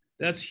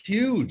 That's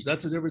huge.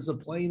 That's the difference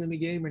of playing in a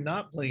game or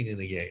not playing in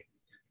a game.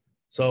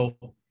 So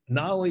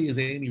not only is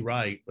Amy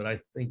right, but I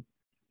think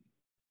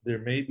there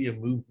may be a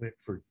movement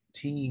for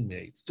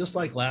teammates, just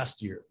like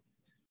last year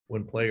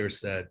when players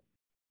said,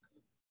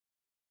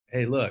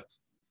 hey, look,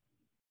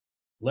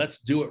 let's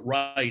do it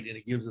right, and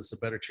it gives us a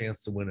better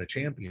chance to win a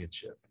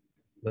championship.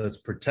 Let's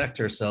protect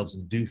ourselves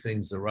and do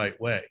things the right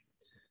way.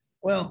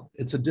 Well,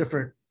 it's a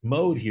different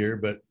mode here,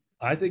 but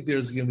I think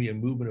there's going to be a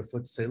movement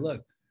afoot to say,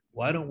 look,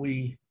 why don't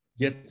we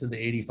get to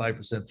the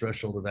 85%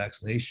 threshold of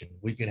vaccination?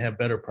 We can have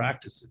better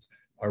practices.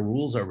 Our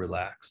rules are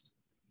relaxed.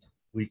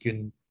 We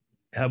can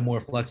have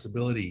more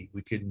flexibility.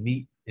 We can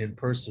meet in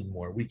person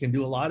more. We can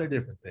do a lot of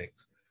different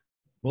things.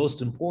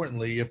 Most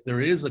importantly, if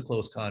there is a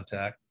close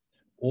contact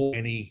or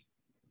any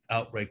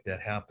outbreak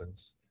that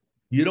happens,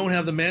 you don't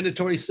have the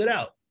mandatory sit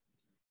out.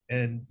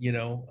 And,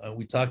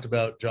 we talked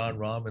about John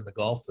Rahm and the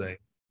golf thing,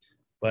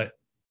 but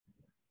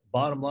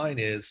bottom line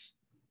is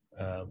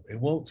it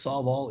won't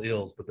solve all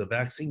ills, but the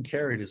vaccine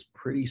carrot is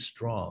pretty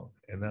strong.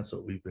 And that's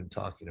what we've been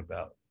talking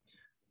about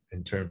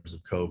in terms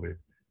of COVID.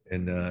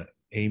 And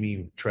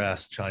Amy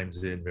Trask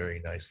chimes in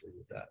very nicely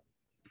with that.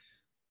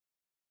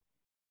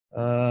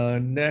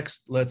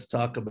 Next, let's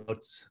talk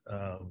about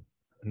a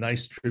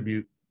nice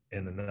tribute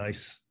and a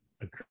nice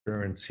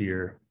occurrence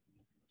here.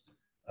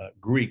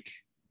 Greek,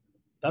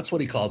 that's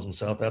what he calls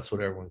himself. That's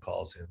what everyone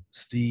calls him.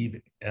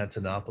 Steve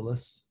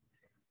Antonopoulos.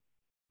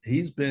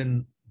 He's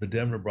been the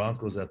Denver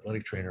Broncos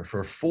athletic trainer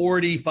for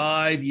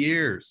 45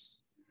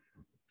 years.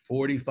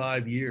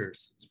 45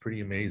 years. It's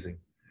pretty amazing.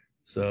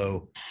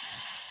 So,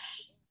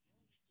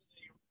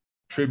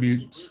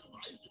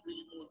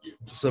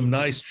 some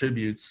nice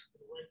tributes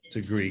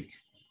to Greek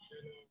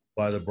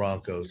by the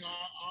Broncos.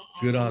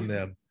 Good on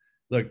them.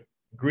 Look,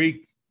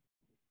 Greek,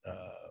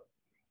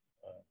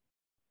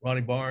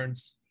 Ronnie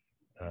Barnes,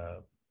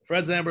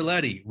 Fred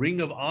Zamberletti,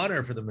 Ring of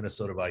Honor for the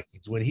Minnesota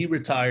Vikings. When he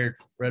retired,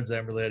 Fred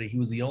Zamberletti, he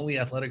was the only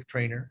athletic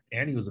trainer,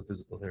 and he was a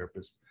physical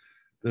therapist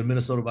the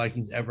Minnesota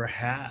Vikings ever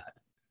had.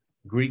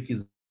 Greek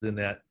is in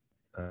that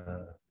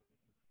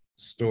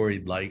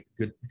storied light.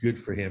 Good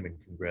for him, and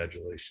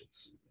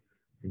congratulations.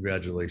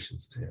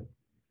 Congratulations to him.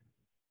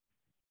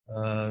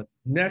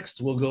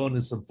 Next, we'll go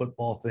into some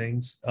football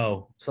things.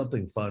 Oh,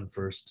 something fun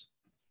first.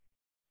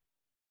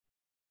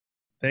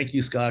 Thank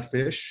you, Scott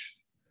Fish.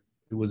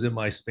 It was in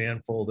my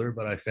spam folder,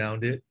 but I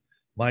found it.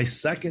 My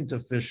second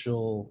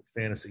official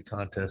fantasy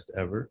contest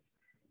ever.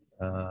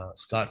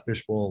 Scott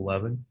Fishbowl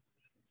 11.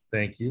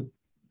 Thank you.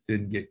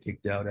 Didn't get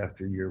kicked out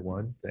after year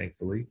one,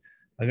 thankfully.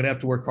 I'm going to have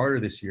to work harder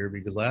this year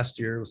because last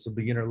year was some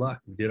beginner luck.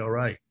 We did all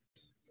right.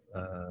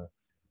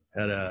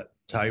 Had a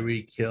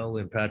Tyreek Hill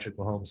and Patrick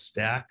Mahomes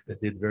stack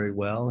that did very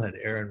well. Had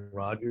Aaron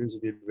Rodgers who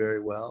did very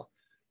well.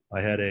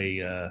 I had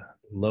a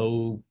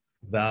low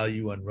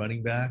value on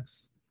running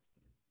backs.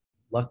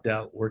 Lucked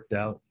out, worked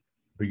out.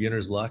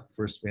 Beginner's luck,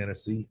 first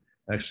fantasy.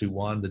 Actually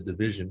won the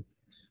division.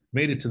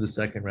 Made it to the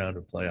second round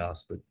of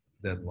playoffs, but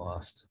then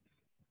lost.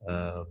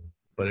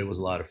 But it was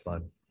a lot of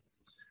fun.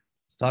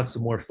 Let's talk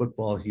some more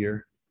football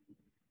here.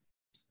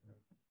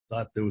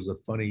 Thought there was a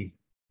funny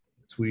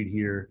tweet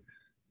here.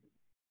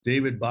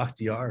 David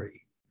Bakhtiari.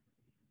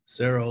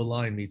 Sarah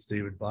O'Line meets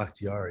David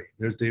Bakhtiari.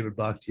 There's David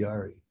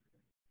Bakhtiari.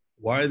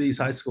 Why are these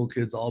high school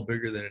kids all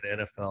bigger than an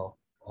NFL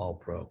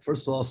All-Pro?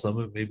 First of all, some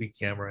of it may be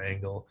camera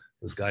angle.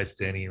 This guy's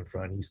standing in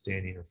front. He's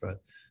standing in front.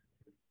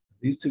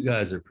 These two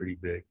guys are pretty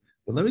big.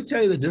 But let me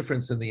tell you the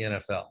difference in the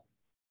NFL.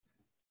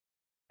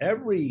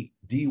 Every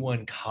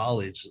D1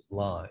 college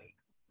line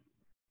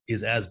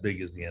is as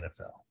big as the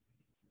NFL,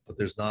 but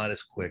there's not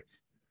as quick,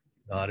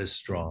 not as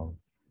strong,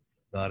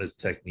 not as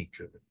technique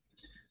driven.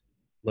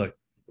 Look,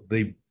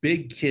 the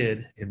big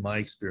kid, in my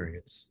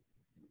experience,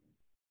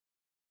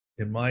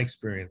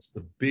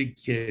 the big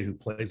kid who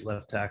plays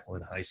left tackle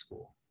in high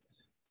school,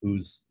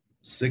 who's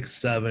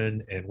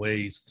 6'7" and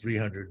weighs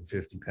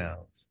 350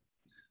 pounds,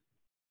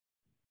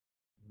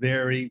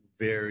 very,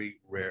 very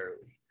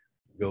rarely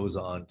goes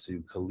on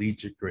to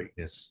collegiate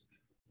greatness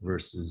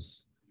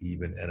versus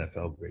even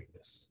NFL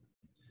greatness.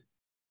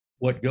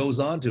 What goes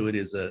on to it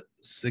is a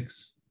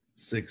 6'6"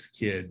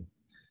 kid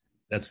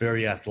that's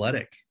very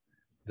athletic,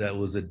 that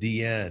was a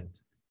D end,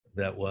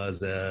 that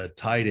was a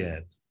tight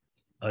end,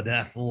 an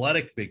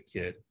athletic big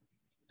kid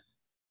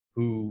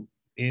who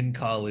in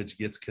college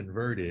gets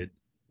converted,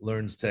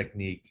 learns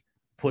technique,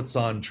 puts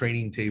on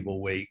training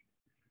table weight,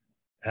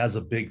 has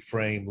a big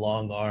frame,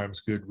 long arms,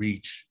 good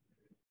reach,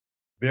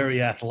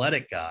 very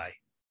athletic guy,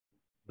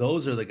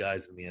 those are the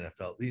guys in the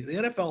NFL. The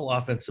NFL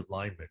offensive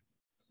linemen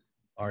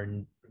are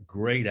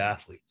great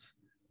athletes.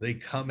 They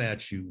come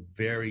at you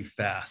very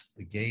fast.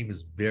 The game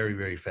is very,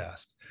 very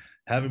fast.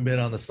 Having been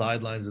on the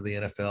sidelines of the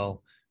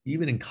NFL,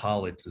 even in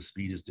college, the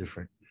speed is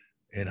different.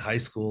 In high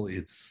school,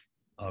 it's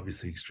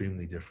obviously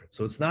extremely different.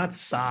 So it's not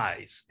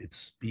size, it's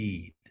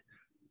speed,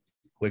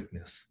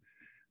 quickness.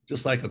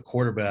 Just like a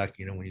quarterback,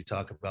 you know, when you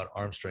talk about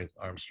arm strength,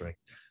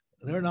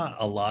 there are not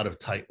a lot of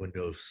tight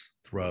windows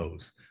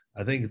throws.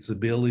 I think it's the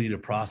ability to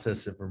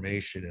process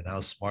information and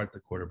how smart the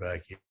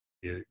quarterback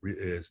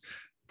is.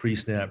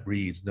 Pre-snap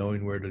reads,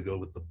 knowing where to go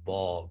with the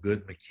ball,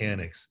 good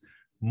mechanics,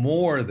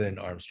 more than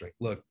arm strength.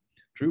 Look,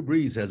 Drew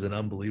Brees has an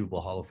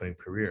unbelievable Hall of Fame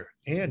career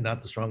and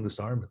not the strongest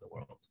arm in the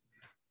world.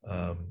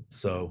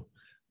 So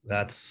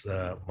that's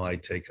my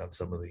take on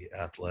some of the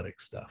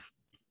athletic stuff.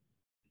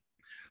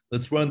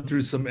 Let's run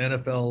through some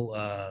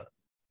NFL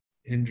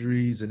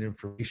injuries and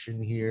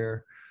information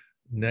here.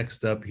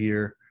 Next up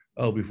here,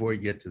 before we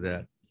get to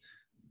that,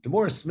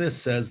 DeMaurice Smith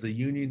says the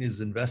union is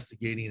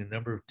investigating a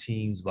number of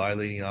teams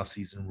violating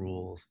offseason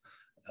rules.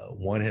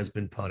 One has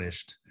been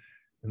punished.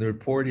 And the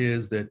report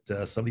is that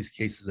some of these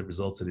cases have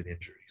resulted in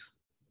injuries.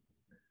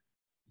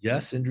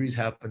 Yes, injuries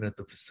happen at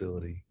the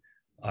facility.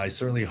 I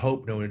certainly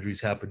hope no injuries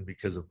happen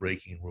because of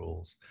breaking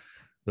rules.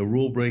 The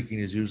rule breaking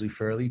is usually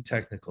fairly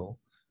technical.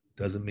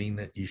 Doesn't mean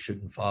that you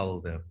shouldn't follow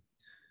them.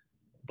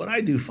 But I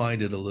do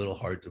find it a little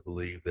hard to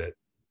believe that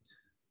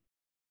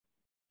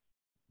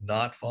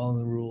not following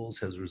the rules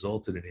has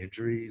resulted in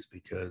injuries,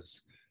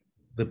 because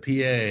the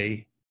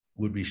PA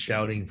would be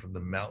shouting from the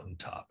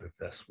mountaintop if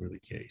that's really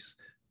the case.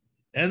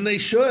 And they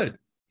should,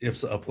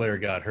 if a player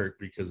got hurt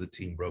because the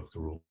team broke the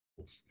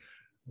rules.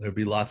 There'd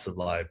be lots of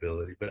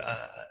liability, but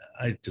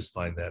I just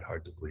find that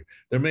hard to believe.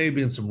 There may have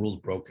been some rules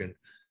broken,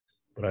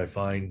 but I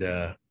find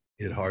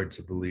it hard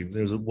to believe.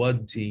 There's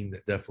one team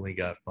that definitely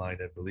got fined.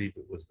 I believe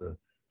it was the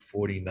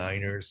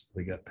 49ers.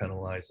 They got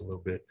penalized a little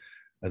bit.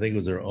 I think it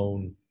was their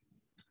own,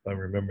 if I'm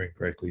remembering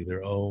correctly,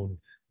 their own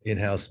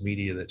in-house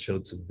media that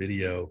showed some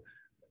video,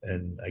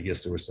 and I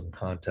guess there was some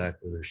contact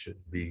where there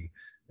shouldn't be,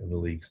 and the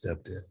league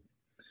stepped in.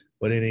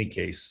 But in any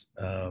case,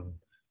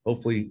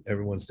 hopefully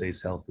everyone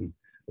stays healthy.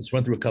 Let's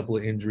run through a couple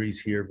of injuries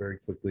here very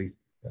quickly.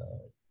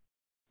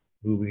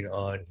 Moving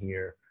on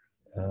here.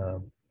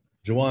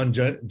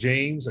 Jawan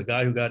James, a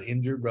guy who got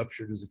injured,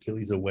 ruptured his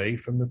Achilles away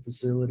from the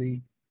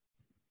facility,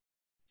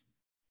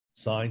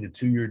 signed a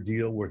 2-year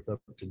deal worth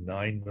up to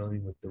 $9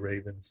 million with the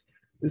Ravens.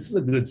 This is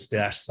a good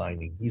stash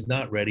signing. He's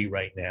not ready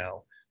right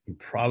now. He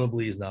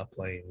probably is not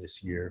playing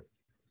this year.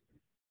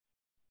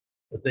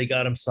 But they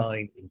got him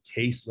signed in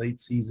case late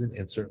season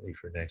and certainly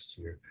for next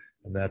year.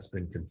 And that's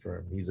been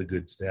confirmed. He's a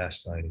good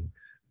stash signing.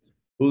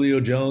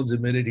 Julio Jones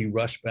admitted he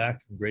rushed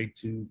back from grade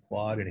 2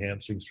 quad and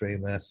hamstring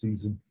strain last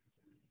season.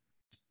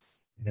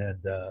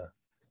 And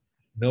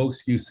no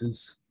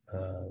excuses.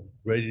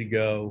 Ready to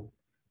go.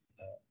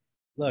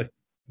 Look,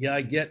 yeah,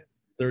 I get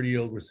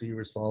 30-year-old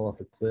receivers fall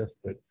off a cliff,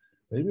 but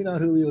maybe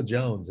not Julio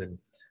Jones. And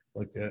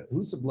look,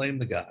 who's to blame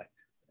the guy?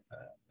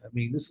 I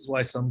mean, this is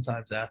why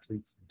sometimes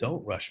athletes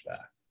don't rush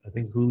back. I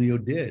think Julio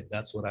did.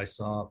 That's what I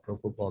saw Pro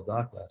Football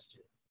Doc last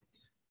year.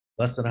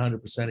 Less than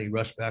 100% he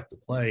rushed back to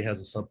play, has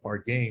a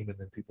subpar game, and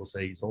then people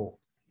say he's old.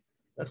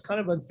 That's kind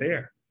of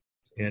unfair.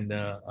 And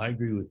I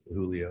agree with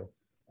Julio.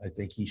 I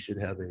think he should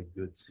have a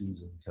good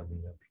season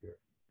coming up here.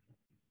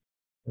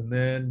 And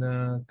then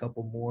a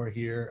couple more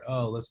here.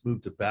 Let's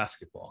move to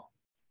basketball.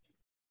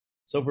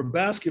 So for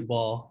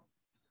basketball,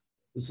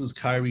 this is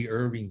Kyrie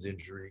Irving's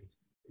injury.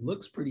 It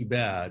looks pretty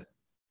bad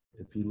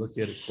if you look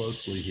at it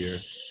closely here.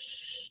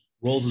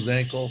 Rolls his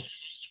ankle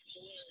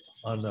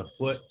on the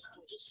foot.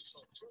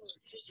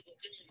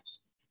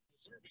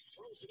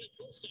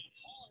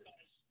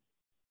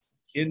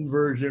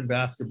 Inversion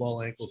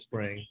basketball ankle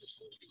sprain.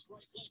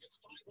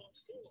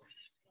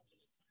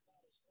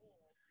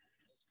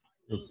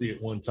 You'll see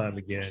it one time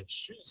again.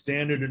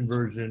 Standard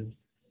inversion,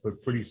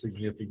 but pretty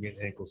significant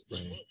ankle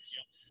sprain.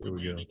 Here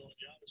we go. Here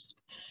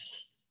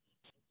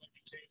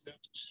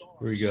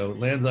we go.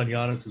 Lands on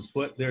Giannis's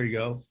foot. There you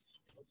go.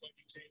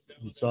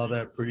 You saw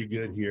that pretty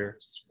good here.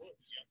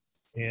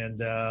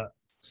 And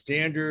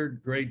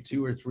standard grade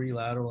 2 or 3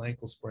 lateral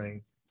ankle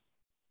sprain.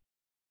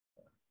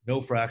 No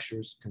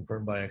fractures,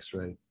 confirmed by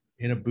x-ray.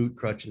 In a boot,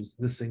 crutches.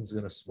 This thing's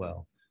going to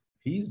swell.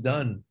 He's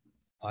done,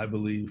 I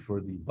believe,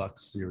 for the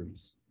Bucks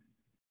series.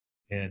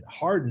 And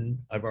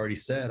Harden, I've already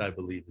said, I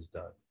believe, is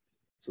done.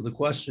 So the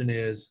question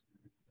is,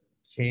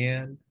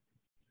 can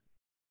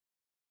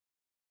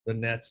the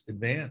Nets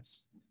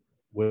advance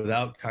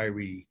without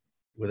Kyrie,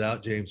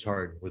 without James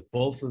Harden, with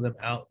both of them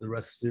out the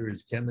rest of the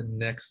series? Can the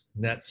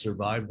Nets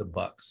survive the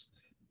Bucks?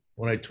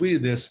 When I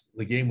tweeted this,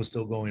 the game was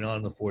still going on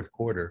in the fourth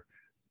quarter.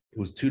 It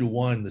was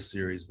 2-1 the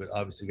series, but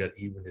obviously got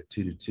even at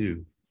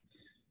 2-2.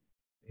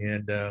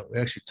 And we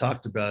actually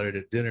talked about it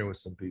at dinner with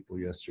some people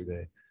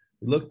yesterday.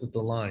 We looked at the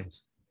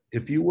lines.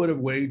 If you would have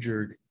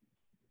wagered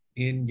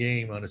in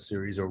game on a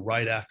series or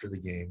right after the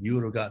game, you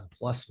would have gotten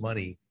plus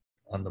money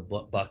on the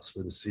Bucks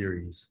for the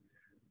series.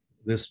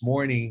 This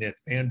morning at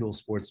FanDuel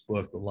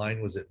Sportsbook, the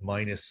line was at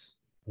minus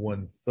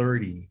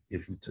 130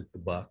 if you took the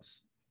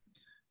Bucks,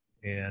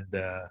 and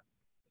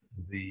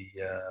the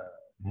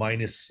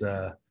minus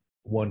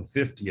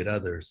 150 at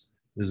others.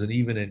 There's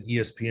even an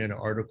ESPN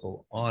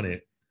article on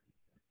it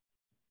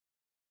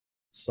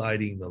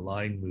citing the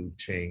line move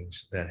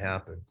change that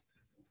happened.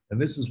 And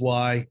this is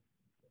why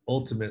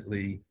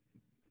ultimately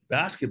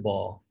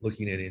basketball,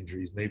 looking at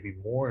injuries, may be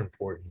more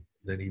important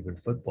than even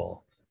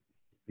football,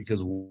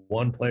 because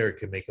one player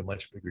can make a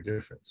much bigger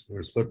difference,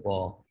 whereas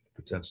football,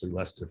 potentially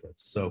less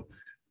difference. So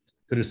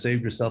could have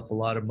saved yourself a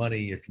lot of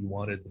money if you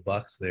wanted the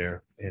Bucks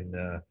there and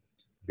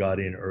got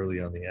in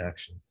early on the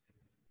action.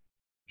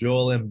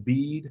 Joel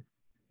Embiid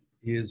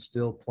is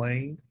still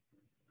playing,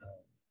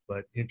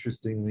 but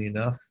interestingly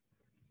enough,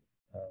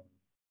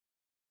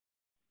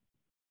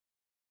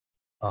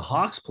 a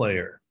Hawks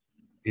player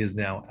is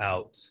now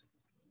out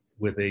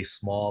with a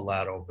small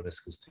lateral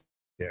meniscus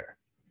tear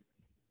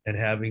and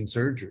having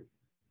surgery.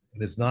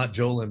 And it's not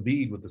Joel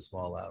Embiid with the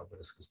small lateral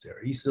meniscus tear.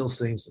 He still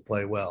seems to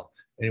play well.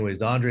 Anyways,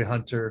 DeAndre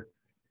Hunter,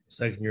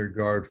 second-year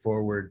guard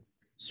forward,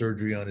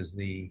 surgery on his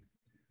knee,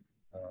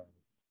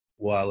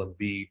 while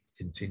Embiid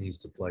continues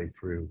to play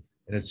through.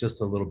 And it's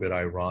just a little bit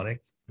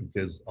ironic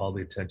because all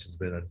the attention's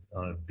been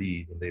on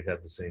Embiid and they've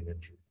had the same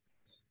injury.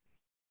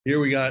 Here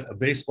we got a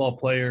baseball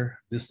player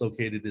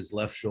dislocated his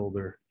left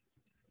shoulder,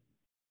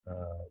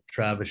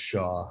 Travis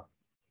Shaw.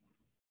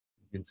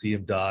 You can see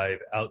him dive,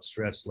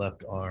 outstretched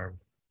left arm.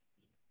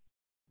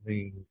 I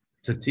mean,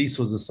 Tatis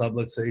was a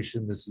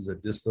subluxation. This is a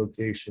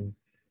dislocation.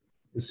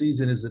 The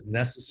season isn't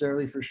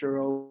necessarily for sure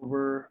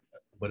over,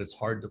 but it's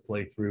hard to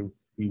play through.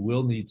 He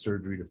will need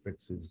surgery to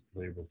fix his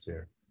labral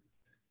tear.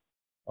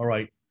 All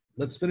right,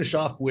 let's finish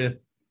off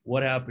with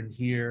what happened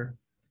here.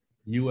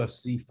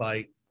 UFC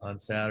fight on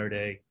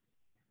Saturday.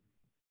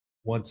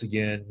 Once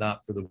again,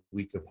 not for the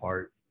weak of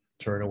heart.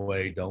 Turn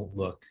away, don't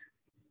look.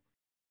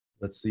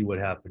 Let's see what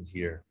happened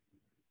here.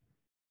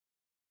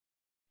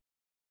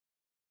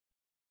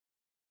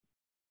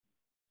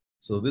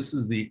 So this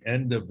is the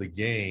end of the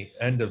game,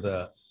 end of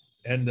the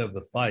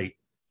fight,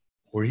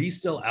 where he's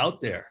still out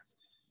there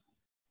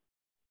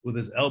with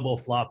his elbow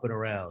flopping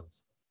around,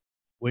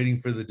 waiting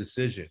for the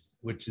decision,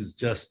 which is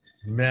just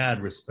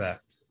mad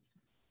respect.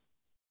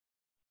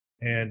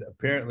 And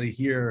apparently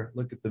here,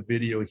 look at the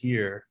video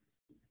here.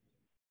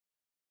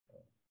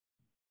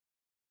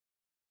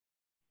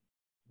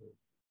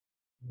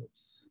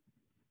 Oops.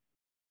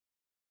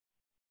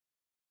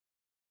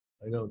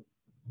 Let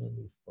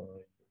me find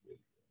the video.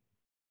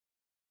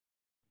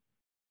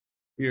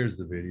 Here's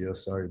the video.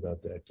 Sorry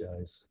about that,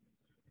 guys.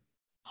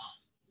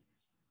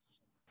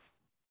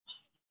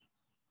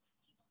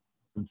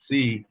 You can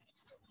see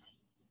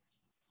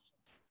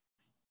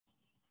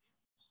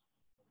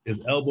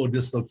his elbow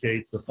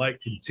dislocates. The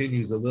fight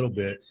continues a little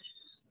bit.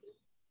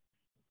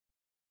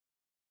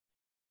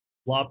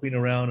 Flopping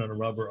around on a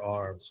rubber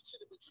arm.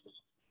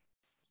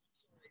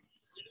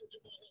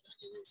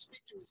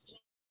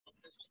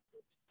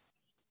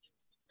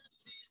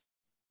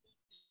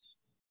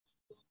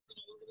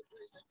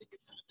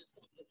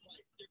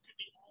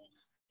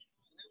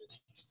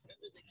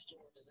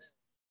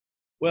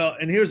 Well,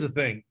 and here's the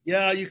thing.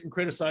 Yeah, you can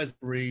criticize the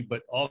referee,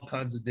 but all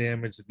kinds of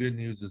damage. The good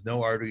news is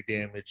no artery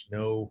damage,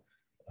 no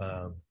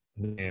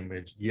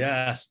damage.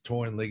 Yes,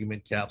 torn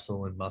ligament,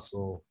 capsule, and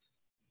muscle,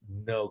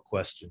 no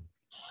question.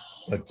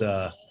 But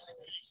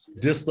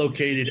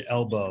dislocated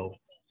elbow.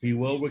 He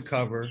will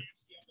recover.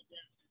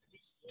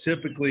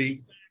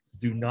 Typically,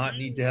 do not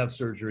need to have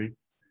surgery.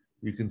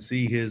 You can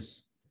see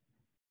his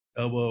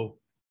elbow.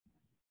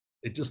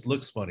 It just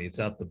looks funny. It's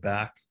out the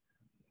back.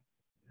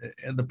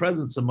 And the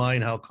presence of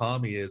mind, how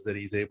calm he is, that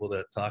he's able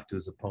to talk to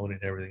his opponent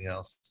and everything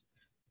else.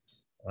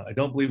 I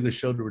don't believe they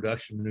showed a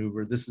reduction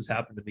maneuver. This has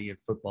happened to me in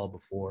football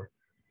before,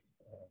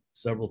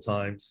 several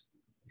times.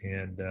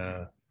 And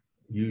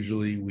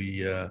usually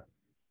we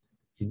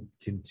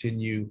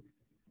continue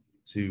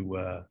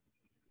to,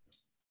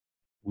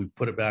 we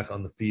put it back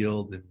on the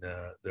field, and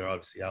they're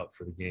obviously out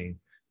for the game.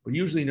 But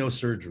usually no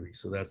surgery,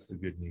 so that's the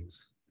good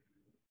news.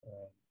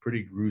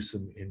 Pretty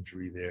gruesome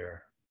injury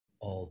there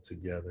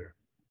altogether.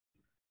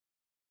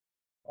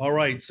 All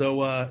right,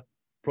 so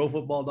Pro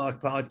Football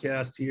Doc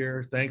Podcast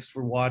here. Thanks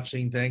for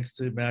watching. Thanks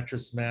to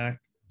Mattress Mac,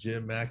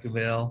 Jim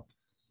McAvale.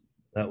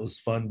 That was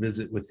a fun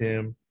visit with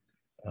him.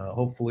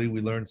 Hopefully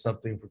we learned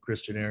something for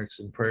Christian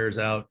Ericksen. Prayers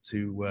out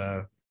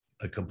to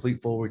a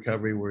complete full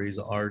recovery where he's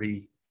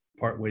already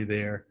partway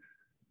there.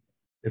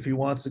 If he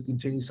wants to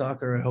continue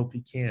soccer, I hope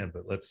he can,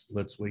 but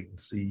let's wait and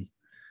see.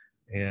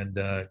 And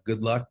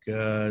good luck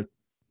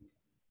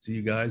to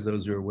you guys,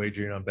 those who are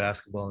wagering on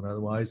basketball and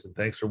otherwise. And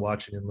thanks for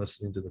watching and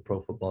listening to the Pro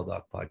Football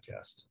Doc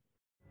Podcast.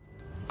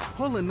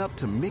 Pulling up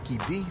to Mickey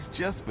D's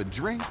just for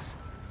drinks?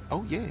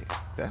 Oh yeah,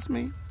 that's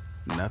me.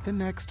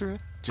 Nothing extra,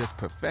 just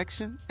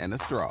perfection and a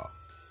straw.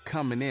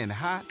 Coming in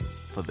hot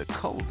for the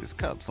coldest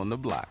cups on the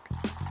block.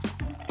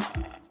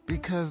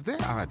 Because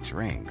there are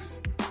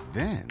drinks.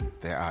 Then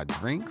there are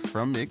drinks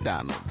from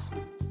McDonald's.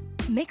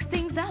 Mix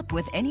things up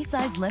with any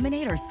size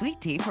lemonade or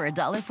sweet tea for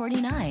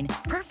 $1.49.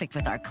 Perfect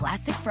with our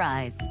classic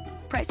fries.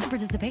 Price and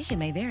participation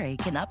may vary.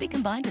 Cannot be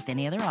combined with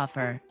any other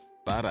offer.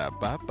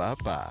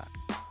 Ba-da-ba-ba-ba.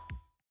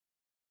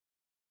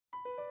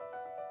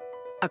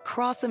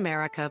 Across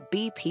America,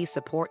 BP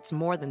supports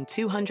more than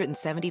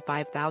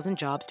 275,000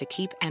 jobs to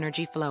keep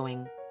energy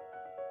flowing.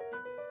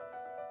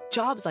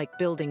 Jobs like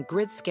building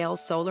grid-scale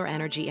solar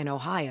energy in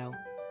Ohio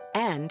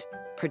and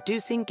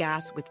producing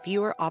gas with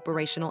fewer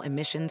operational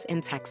emissions in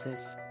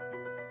Texas.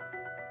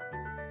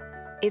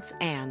 It's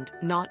and,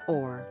 not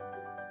or.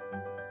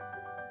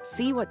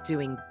 See what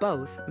doing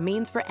both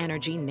means for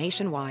energy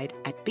nationwide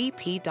at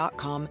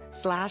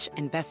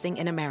bp.com/investing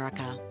in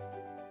America.